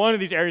out in one of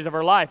these areas of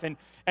our life. And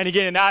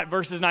again, in that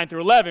verses 9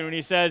 through 11, when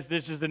he says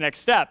this is the next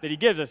step that he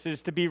gives us,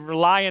 is to be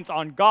reliant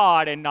on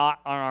God and not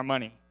on our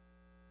money.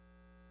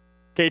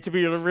 Okay, to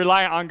be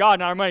reliant on God,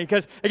 not our money.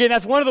 Because, again,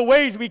 that's one of the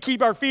ways we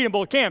keep our feet in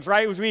both camps,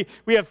 right?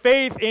 We have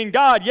faith in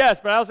God, yes,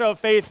 but I also have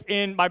faith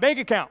in my bank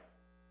account.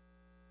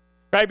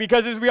 Right?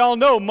 Because as we all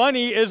know,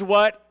 money is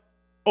what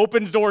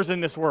opens doors in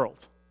this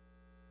world.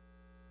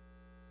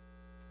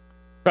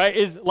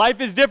 Right? Life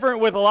is different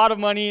with a lot of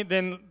money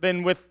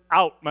than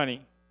without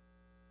money.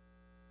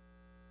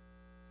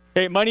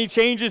 Okay, money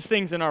changes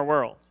things in our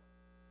world.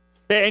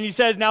 Okay, and he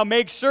says, now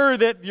make sure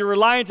that your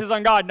reliance is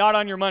on God, not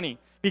on your money,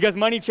 because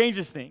money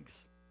changes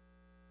things.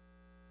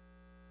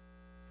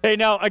 Okay,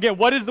 now, again,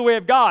 what is the way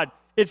of God?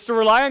 It's to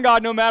rely on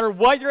God no matter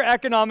what your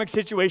economic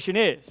situation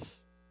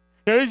is.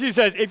 Notice he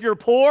says, if you're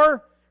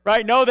poor,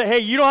 right, know that, hey,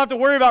 you don't have to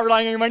worry about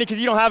relying on your money because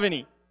you don't have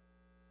any.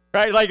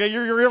 Right? Like,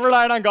 you're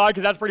relying on God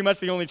because that's pretty much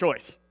the only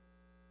choice.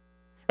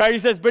 Right? He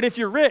says, but if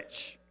you're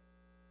rich,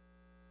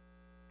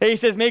 he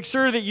says, make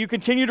sure that you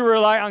continue to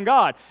rely on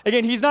God.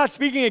 Again, he's not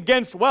speaking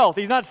against wealth.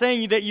 He's not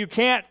saying that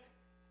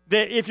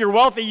that if you're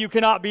wealthy, you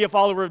cannot be a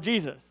follower of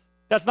Jesus.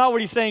 That's not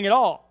what he's saying at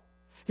all.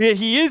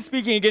 He is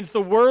speaking against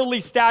the worldly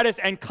status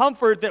and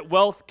comfort that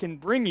wealth can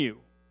bring you,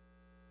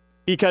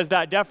 because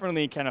that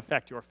definitely can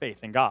affect your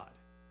faith in God.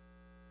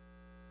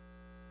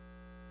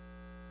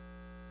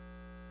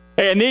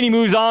 And then he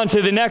moves on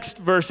to the next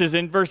verses,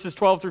 in verses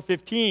 12 through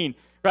 15,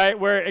 right,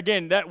 where,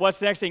 again, what's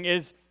the next thing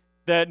is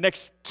the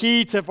next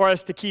key for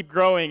us to keep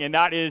growing, and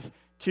that is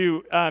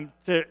to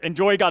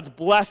enjoy God's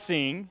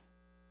blessing,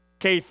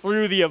 okay,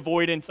 through the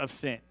avoidance of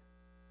sin.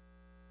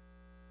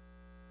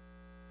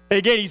 And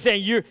again, he's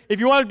saying if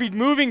you want to be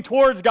moving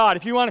towards God,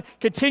 if you want to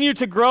continue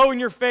to grow in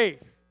your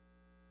faith,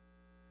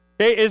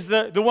 okay, is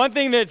the one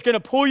thing that's going to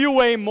pull you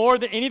away more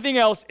than anything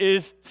else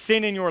is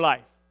sin in your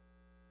life.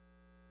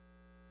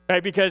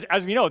 Right? Because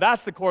as we know,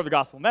 that's the core of the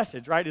gospel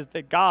message, right? Is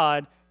that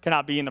God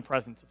cannot be in the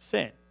presence of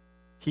sin.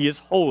 He is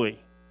holy.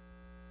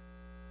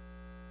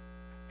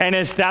 And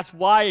that's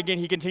why, again,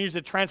 he continues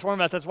to transform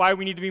us. That's why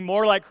we need to be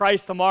more like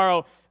Christ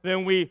tomorrow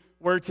than we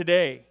were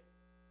today.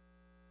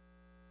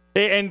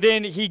 And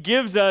then he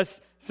gives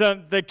us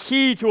the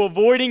key to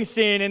avoiding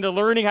sin and to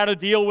learning how to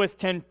deal with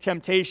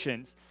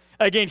temptations.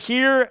 Again,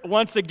 here,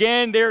 once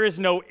again, there is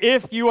no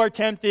if you are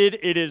tempted.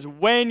 It is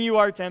when you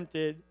are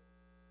tempted.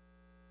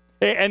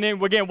 And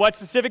then, again, what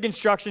specific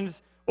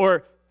instructions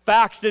or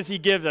facts does he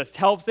give us,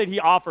 helps that he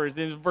offers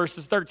in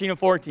verses 13 and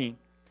 14?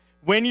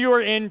 When you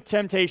are in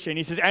temptation,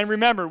 he says, and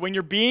remember, when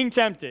you're being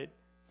tempted,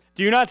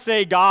 do not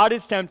say, God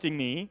is tempting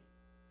me,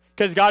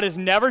 because God is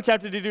never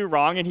tempted to do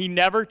wrong, and he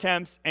never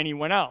tempts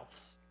anyone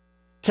else.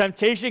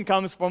 Temptation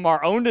comes from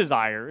our own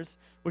desires,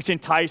 which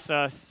entice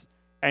us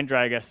and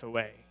drag us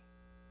away.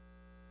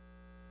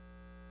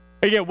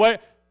 Again,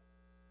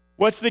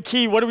 what's the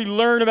key? What do we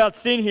learn about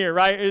sin here,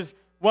 right? Is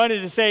one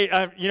is to say,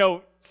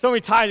 so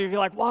many times you feel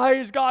like, why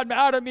is God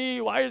mad at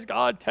me? Why is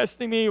God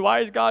testing me?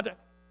 Why is God...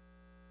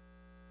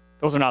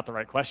 Those are not the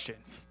right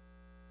questions.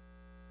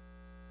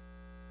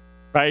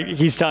 Right?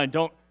 He's telling,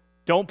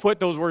 don't put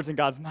those words in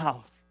God's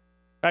mouth.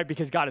 Right?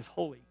 Because God is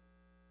holy.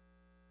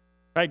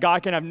 Right?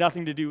 God can have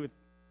nothing to do with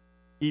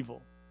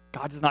evil.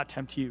 God does not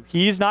tempt you.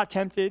 He's not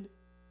tempted,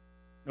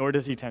 nor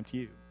does he tempt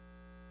you.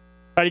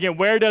 Right? Again,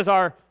 where does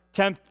our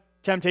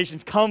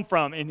temptations come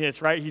from in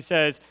this, right? He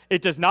says,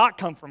 it does not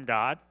come from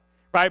God,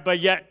 right?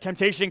 But yet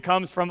temptation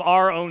comes from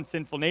our own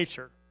sinful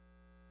nature.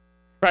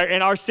 Right?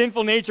 And our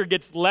sinful nature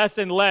gets less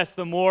and less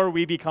the more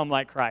we become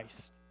like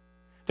Christ.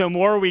 The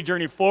more we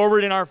journey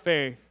forward in our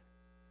faith,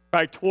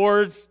 right,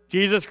 towards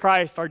Jesus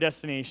Christ, our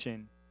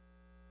destination,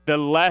 the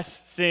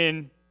less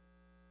sin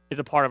is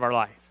a part of our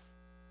life.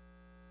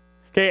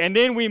 Okay, and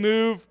then we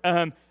move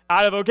out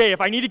of, okay, if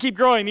I need to keep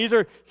growing, these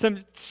are some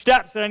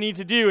steps that I need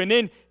to do. And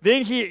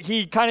then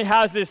he kind of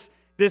has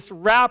this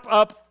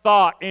wrap-up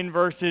thought in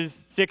verses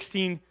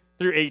 16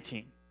 through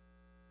 18.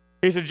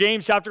 Okay, so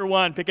James chapter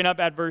 1, picking up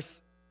at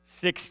verse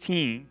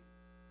 16.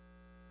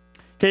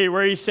 Okay,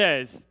 where he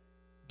says,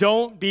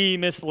 don't be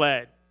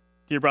misled,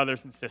 dear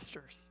brothers and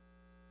sisters.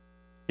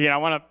 Again, I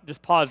want to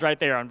just pause right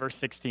there on verse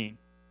 16.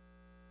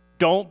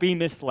 Don't be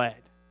misled.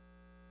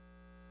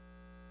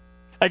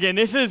 Again,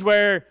 this is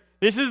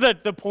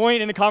the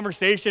point in the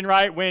conversation,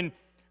 right, when,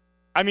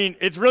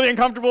 it's really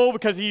uncomfortable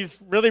because he's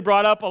really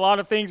brought up a lot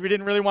of things we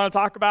didn't really want to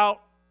talk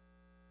about.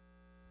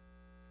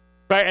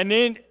 Right, and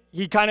then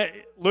he kind of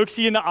looks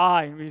you in the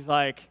eye and he's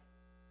like,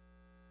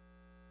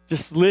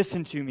 just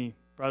listen to me,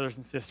 brothers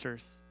and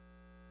sisters.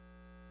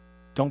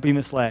 Don't be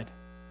misled.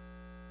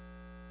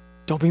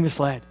 Don't be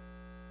misled.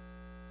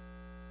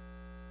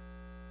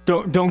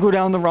 Don't go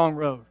down the wrong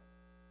road.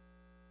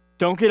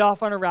 Don't get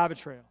off on a rabbit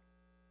trail.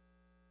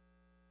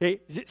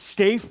 Okay?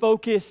 Stay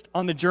focused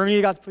on the journey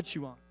that God's put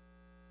you on.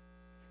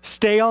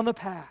 Stay on the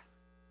path.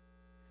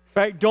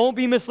 Right? Don't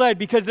be misled,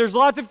 because there's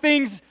lots of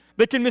things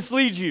that can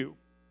mislead you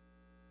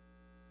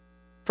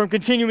from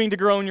continuing to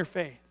grow in your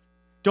faith.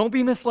 Don't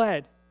be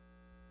misled.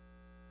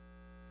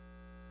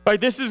 Right,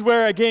 this is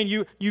where, again,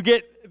 you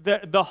get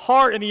the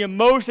heart and the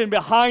emotion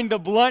behind the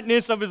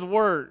bluntness of his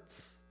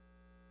words.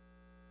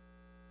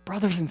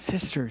 Brothers and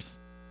sisters,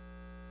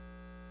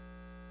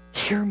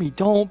 hear me.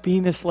 Don't be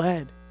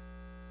misled.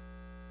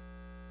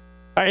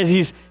 Right? As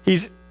he's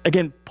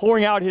again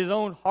pouring out his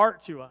own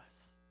heart to us.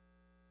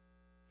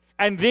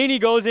 And then he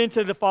goes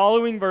into the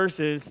following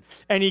verses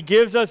and he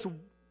gives us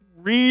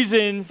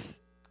reasons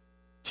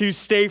to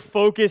stay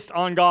focused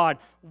on God.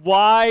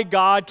 Why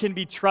God can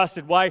be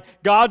trusted. Why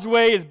God's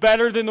way is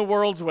better than the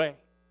world's way.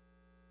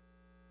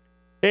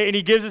 And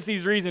he gives us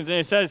these reasons. And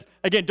it says,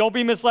 again, don't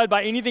be misled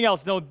by anything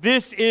else. No,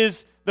 this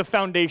is the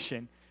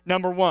foundation.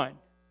 Number one,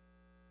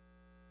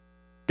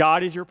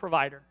 God is your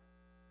provider.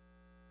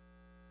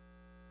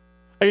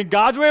 Again,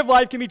 God's way of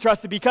life can be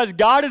trusted because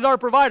God is our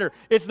provider.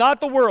 It's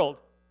not the world.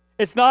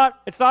 It's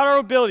not our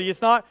ability.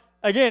 It's not,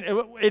 again,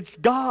 it's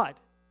God.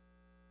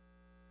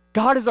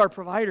 God is our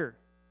provider.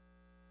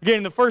 Again,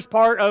 in the first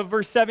part of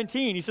verse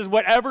 17, he says,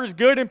 whatever is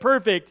good and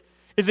perfect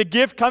is a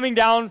gift coming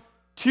down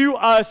to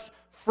us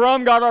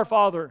from God our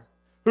Father,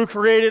 who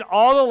created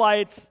all the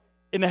lights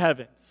in the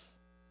heavens.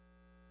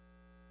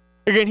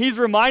 Again, he's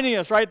reminding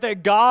us, right,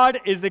 that God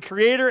is the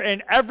creator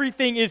and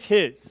everything is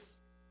his.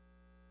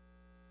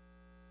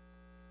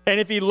 And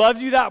if he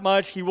loves you that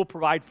much, he will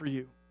provide for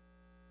you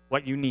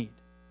what you need.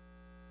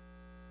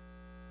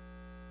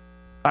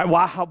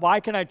 Why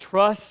can I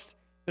trust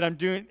that I'm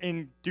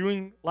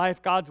doing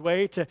life God's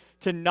way,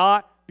 to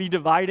not be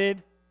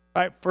divided?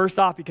 Right? First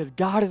off, because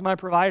God is my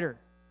provider,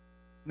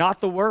 not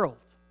the world.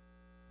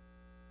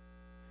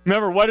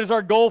 Remember, what is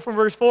our goal from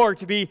verse 4?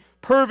 To be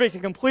perfect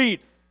and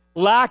complete,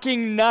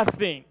 lacking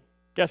nothing.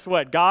 Guess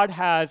what? God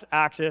has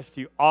access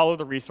to all of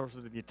the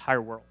resources of the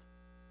entire world.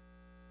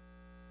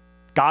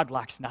 God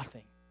lacks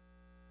nothing.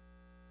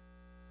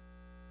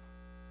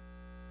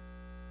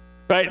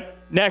 Right?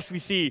 Next, we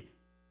see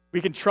we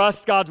can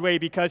trust God's way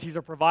because he's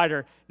a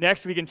provider.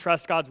 Next, we can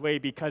trust God's way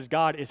because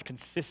God is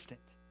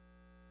consistent.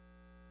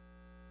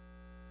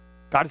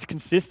 God is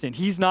consistent.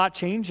 He's not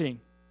changing.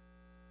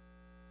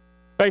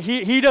 Right?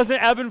 He doesn't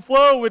ebb and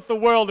flow with the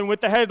world and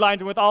with the headlines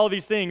and with all of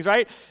these things,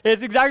 right?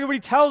 It's exactly what he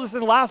tells us in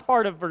the last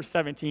part of verse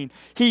 17.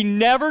 He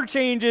never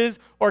changes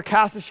or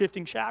casts a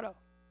shifting shadow.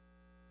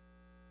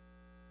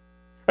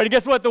 Right? And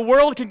guess what? The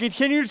world can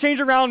continue to change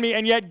around me,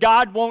 and yet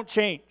God won't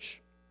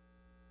change.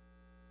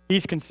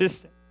 He's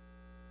consistent.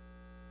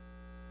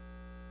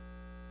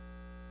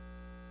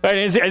 Right?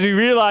 As we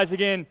realize,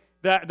 again,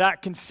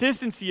 that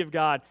consistency of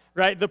God,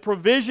 right? The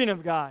provision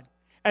of God.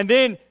 And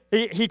then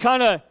he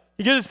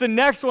gives us the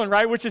next one,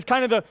 right? Which is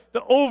kind of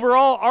the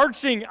overall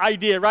arching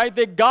idea, right?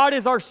 That God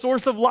is our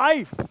source of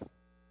life.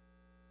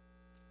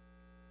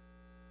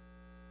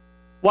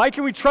 Why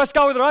can we trust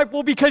God with our life?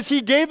 Well, because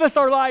he gave us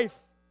our life.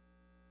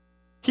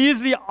 He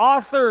is the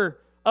author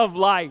of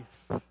life.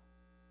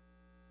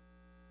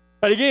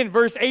 But again,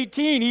 verse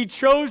 18, he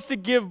chose to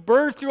give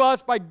birth to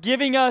us by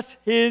giving us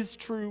his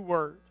true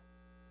word.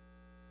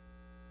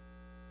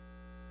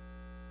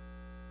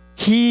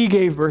 He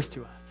gave birth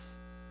to us.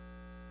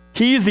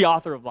 He is the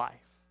author of life.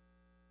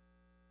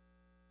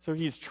 So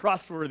he's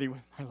trustworthy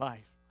with my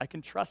life. I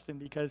can trust him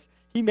because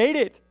he made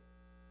it.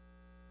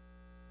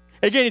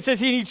 Again, it says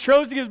he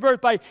chose to give birth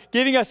by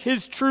giving us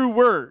his true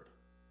word.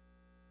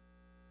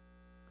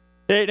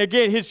 And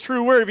again, his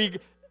true word,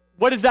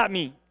 what does that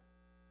mean?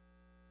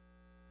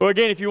 Well,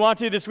 again, if you want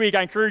to this week,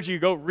 I encourage you,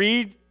 go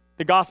read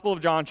the Gospel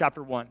of John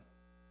chapter 1.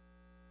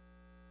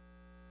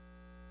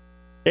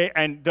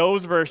 And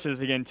those verses,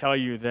 again, tell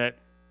you that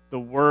the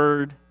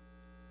Word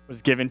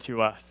was given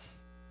to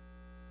us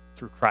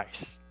through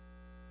Christ.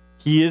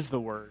 He is the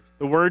Word.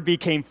 The Word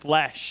became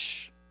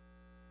flesh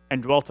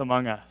and dwelt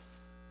among us.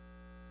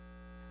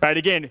 Right,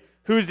 again,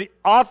 who's the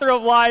author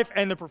of life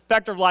and the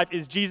perfecter of life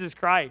is Jesus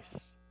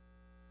Christ.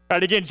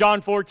 Right, again,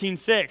 John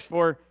 14:6,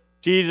 for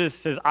Jesus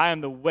says, I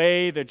am the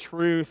way, the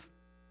truth,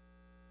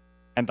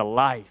 and the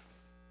life.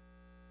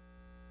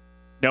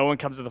 No one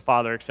comes to the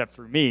Father except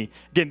through me.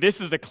 Again,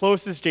 this is the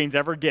closest James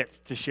ever gets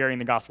to sharing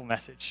the gospel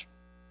message.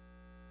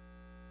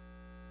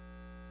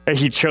 And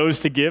he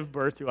chose to give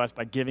birth to us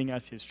by giving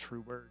us his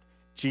true word,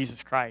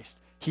 Jesus Christ.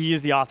 He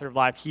is the author of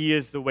life. He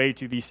is the way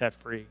to be set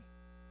free.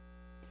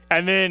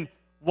 And then,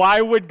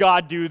 why would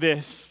God do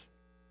this?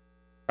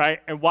 Right?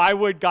 And why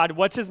would God,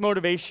 what's his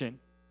motivation?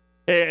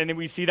 And then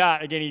we see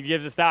that, again, he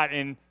gives us that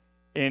in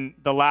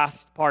the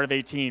last part of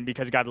 18,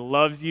 because God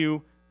loves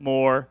you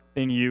more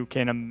than you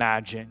can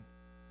imagine.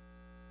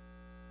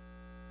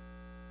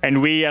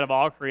 And we, out of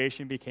all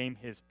creation, became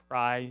his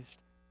prized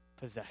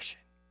possession.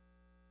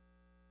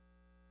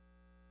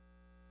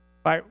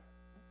 Right?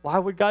 Why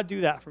would God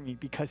do that for me?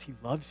 Because he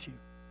loves you.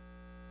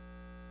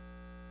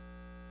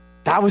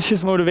 That was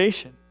his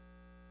motivation.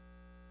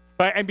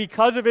 Right? And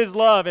because of his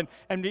love,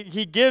 and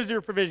he gives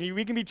your provision,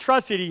 we can be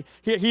trusted.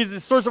 He's the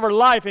source of our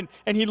life,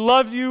 and he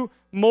loves you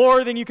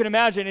more than you can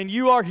imagine, and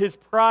you are his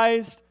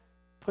prized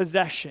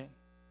possession.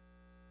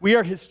 We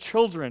are his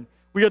children.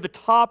 We are the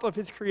top of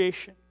his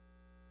creation.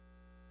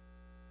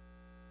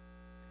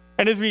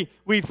 And as we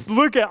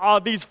look at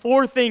all these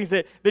four things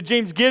that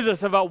James gives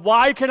us about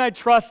why can I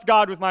trust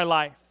God with my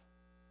life?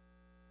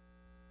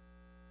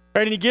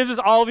 Right? And he gives us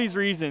all these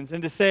reasons,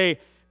 and to say,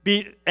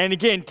 and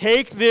again,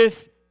 take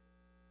this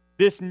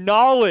this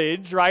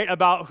knowledge, right,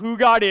 about who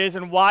God is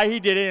and why he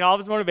did it and all of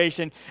his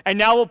motivation, and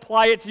now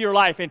apply it to your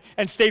life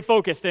and stay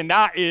focused. And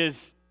that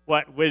is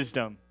what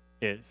wisdom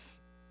is.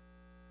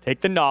 Take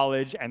the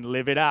knowledge and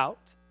live it out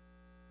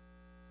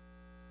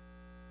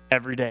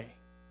every day.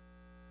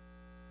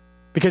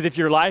 Because if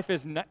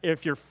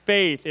if your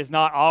faith is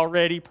not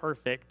already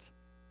perfect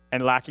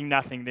and lacking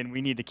nothing, then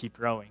we need to keep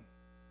growing.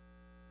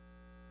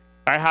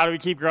 All right, how do we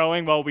keep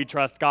growing? Well, we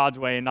trust God's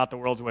way and not the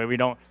world's way. We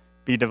don't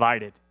be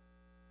divided.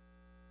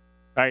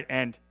 Right?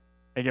 And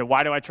again,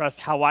 why can I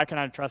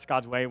trust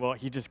God's way? Well,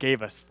 he just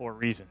gave us 4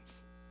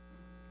 reasons.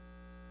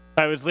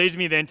 All right, which leads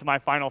me then to my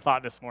final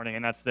thought this morning,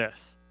 and that's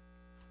this.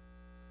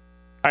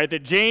 All right,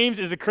 that James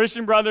is the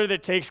Christian brother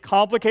that takes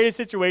complicated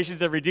situations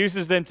that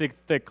reduces them to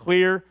the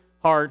clear,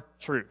 hard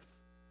truth.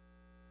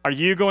 Are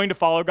you going to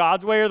follow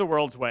God's way or the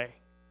world's way?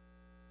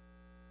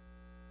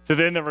 So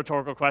then the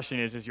rhetorical question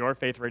is your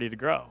faith ready to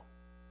grow?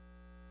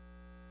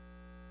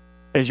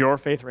 Is your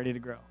faith ready to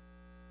grow?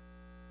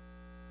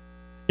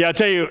 Yeah, I'll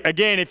tell you,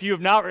 again, if you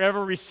have not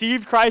ever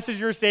received Christ as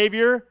your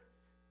Savior,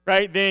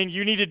 right, then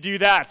you need to do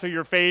that so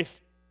your faith,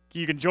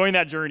 you can join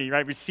that journey,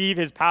 right? Receive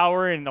his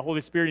power and the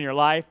Holy Spirit in your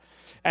life,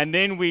 and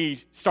then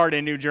we start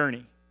a new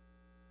journey,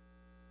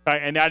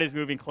 right? And that is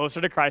moving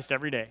closer to Christ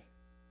every day,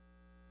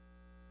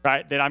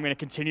 right? That I'm going to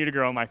continue to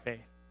grow in my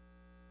faith.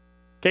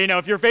 Okay, now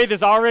if your faith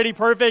is already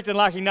perfect and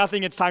lacking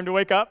nothing, it's time to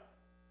wake up.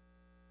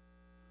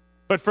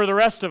 But for the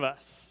rest of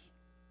us,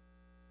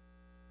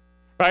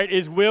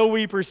 right, will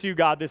we pursue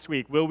God this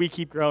week? Will we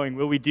keep growing?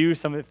 Will we do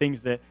some of the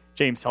things that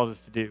James tells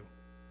us to do?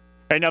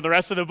 Right, now the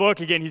rest of the book,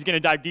 again, he's going to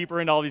dive deeper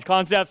into all these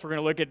concepts. We're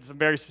going to look at some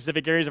very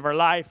specific areas of our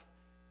life.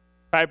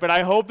 Right, but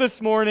I hope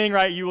this morning,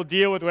 right, you will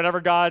deal with whatever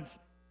God's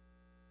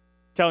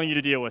telling you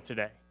to deal with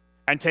today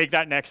and take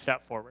that next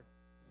step forward.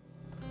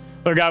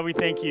 Lord God, we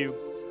thank you,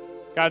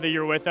 God, that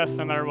you're with us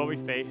no matter what we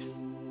face.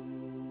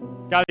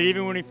 God, that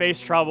even when we face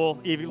trouble,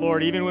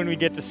 Lord, even when we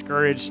get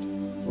discouraged,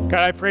 God,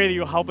 I pray that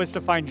you'll help us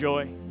to find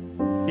joy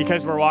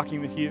because we're walking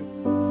with you.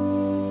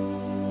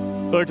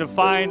 Lord, to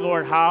find,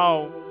 Lord,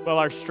 how will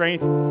our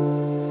strength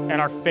and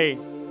our faith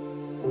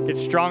get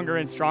stronger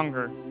and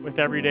stronger with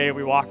every day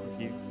we walk with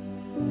you.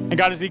 And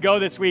God, as we go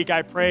this week,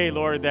 I pray,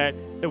 Lord, that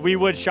we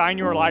would shine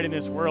your light in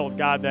this world,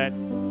 God, that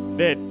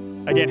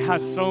again,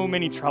 has so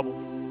many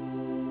troubles.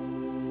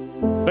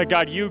 But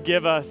God, you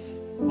give us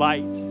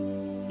light.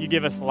 You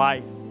give us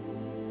life.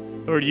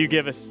 Lord, you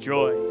give us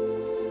joy.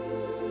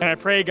 And I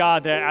pray,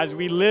 God, that as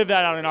we live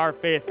that out in our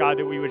faith, God,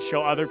 that we would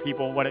show other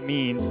people what it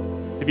means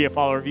to be a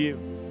follower of you.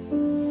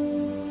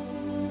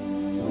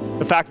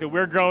 The fact that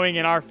we're growing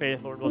in our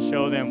faith, Lord, will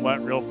show them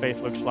what real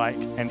faith looks like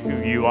and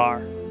who you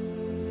are.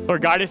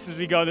 Lord, guide us as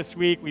we go this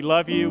week. We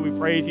love you. We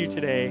praise you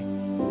today.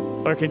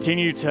 Lord,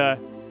 continue to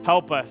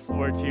help us,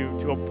 Lord,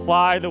 to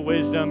apply the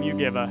wisdom you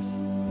give us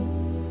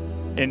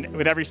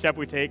with every step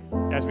we take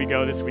as we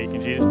go this week.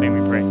 In Jesus'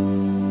 name we pray.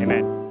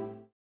 Amen.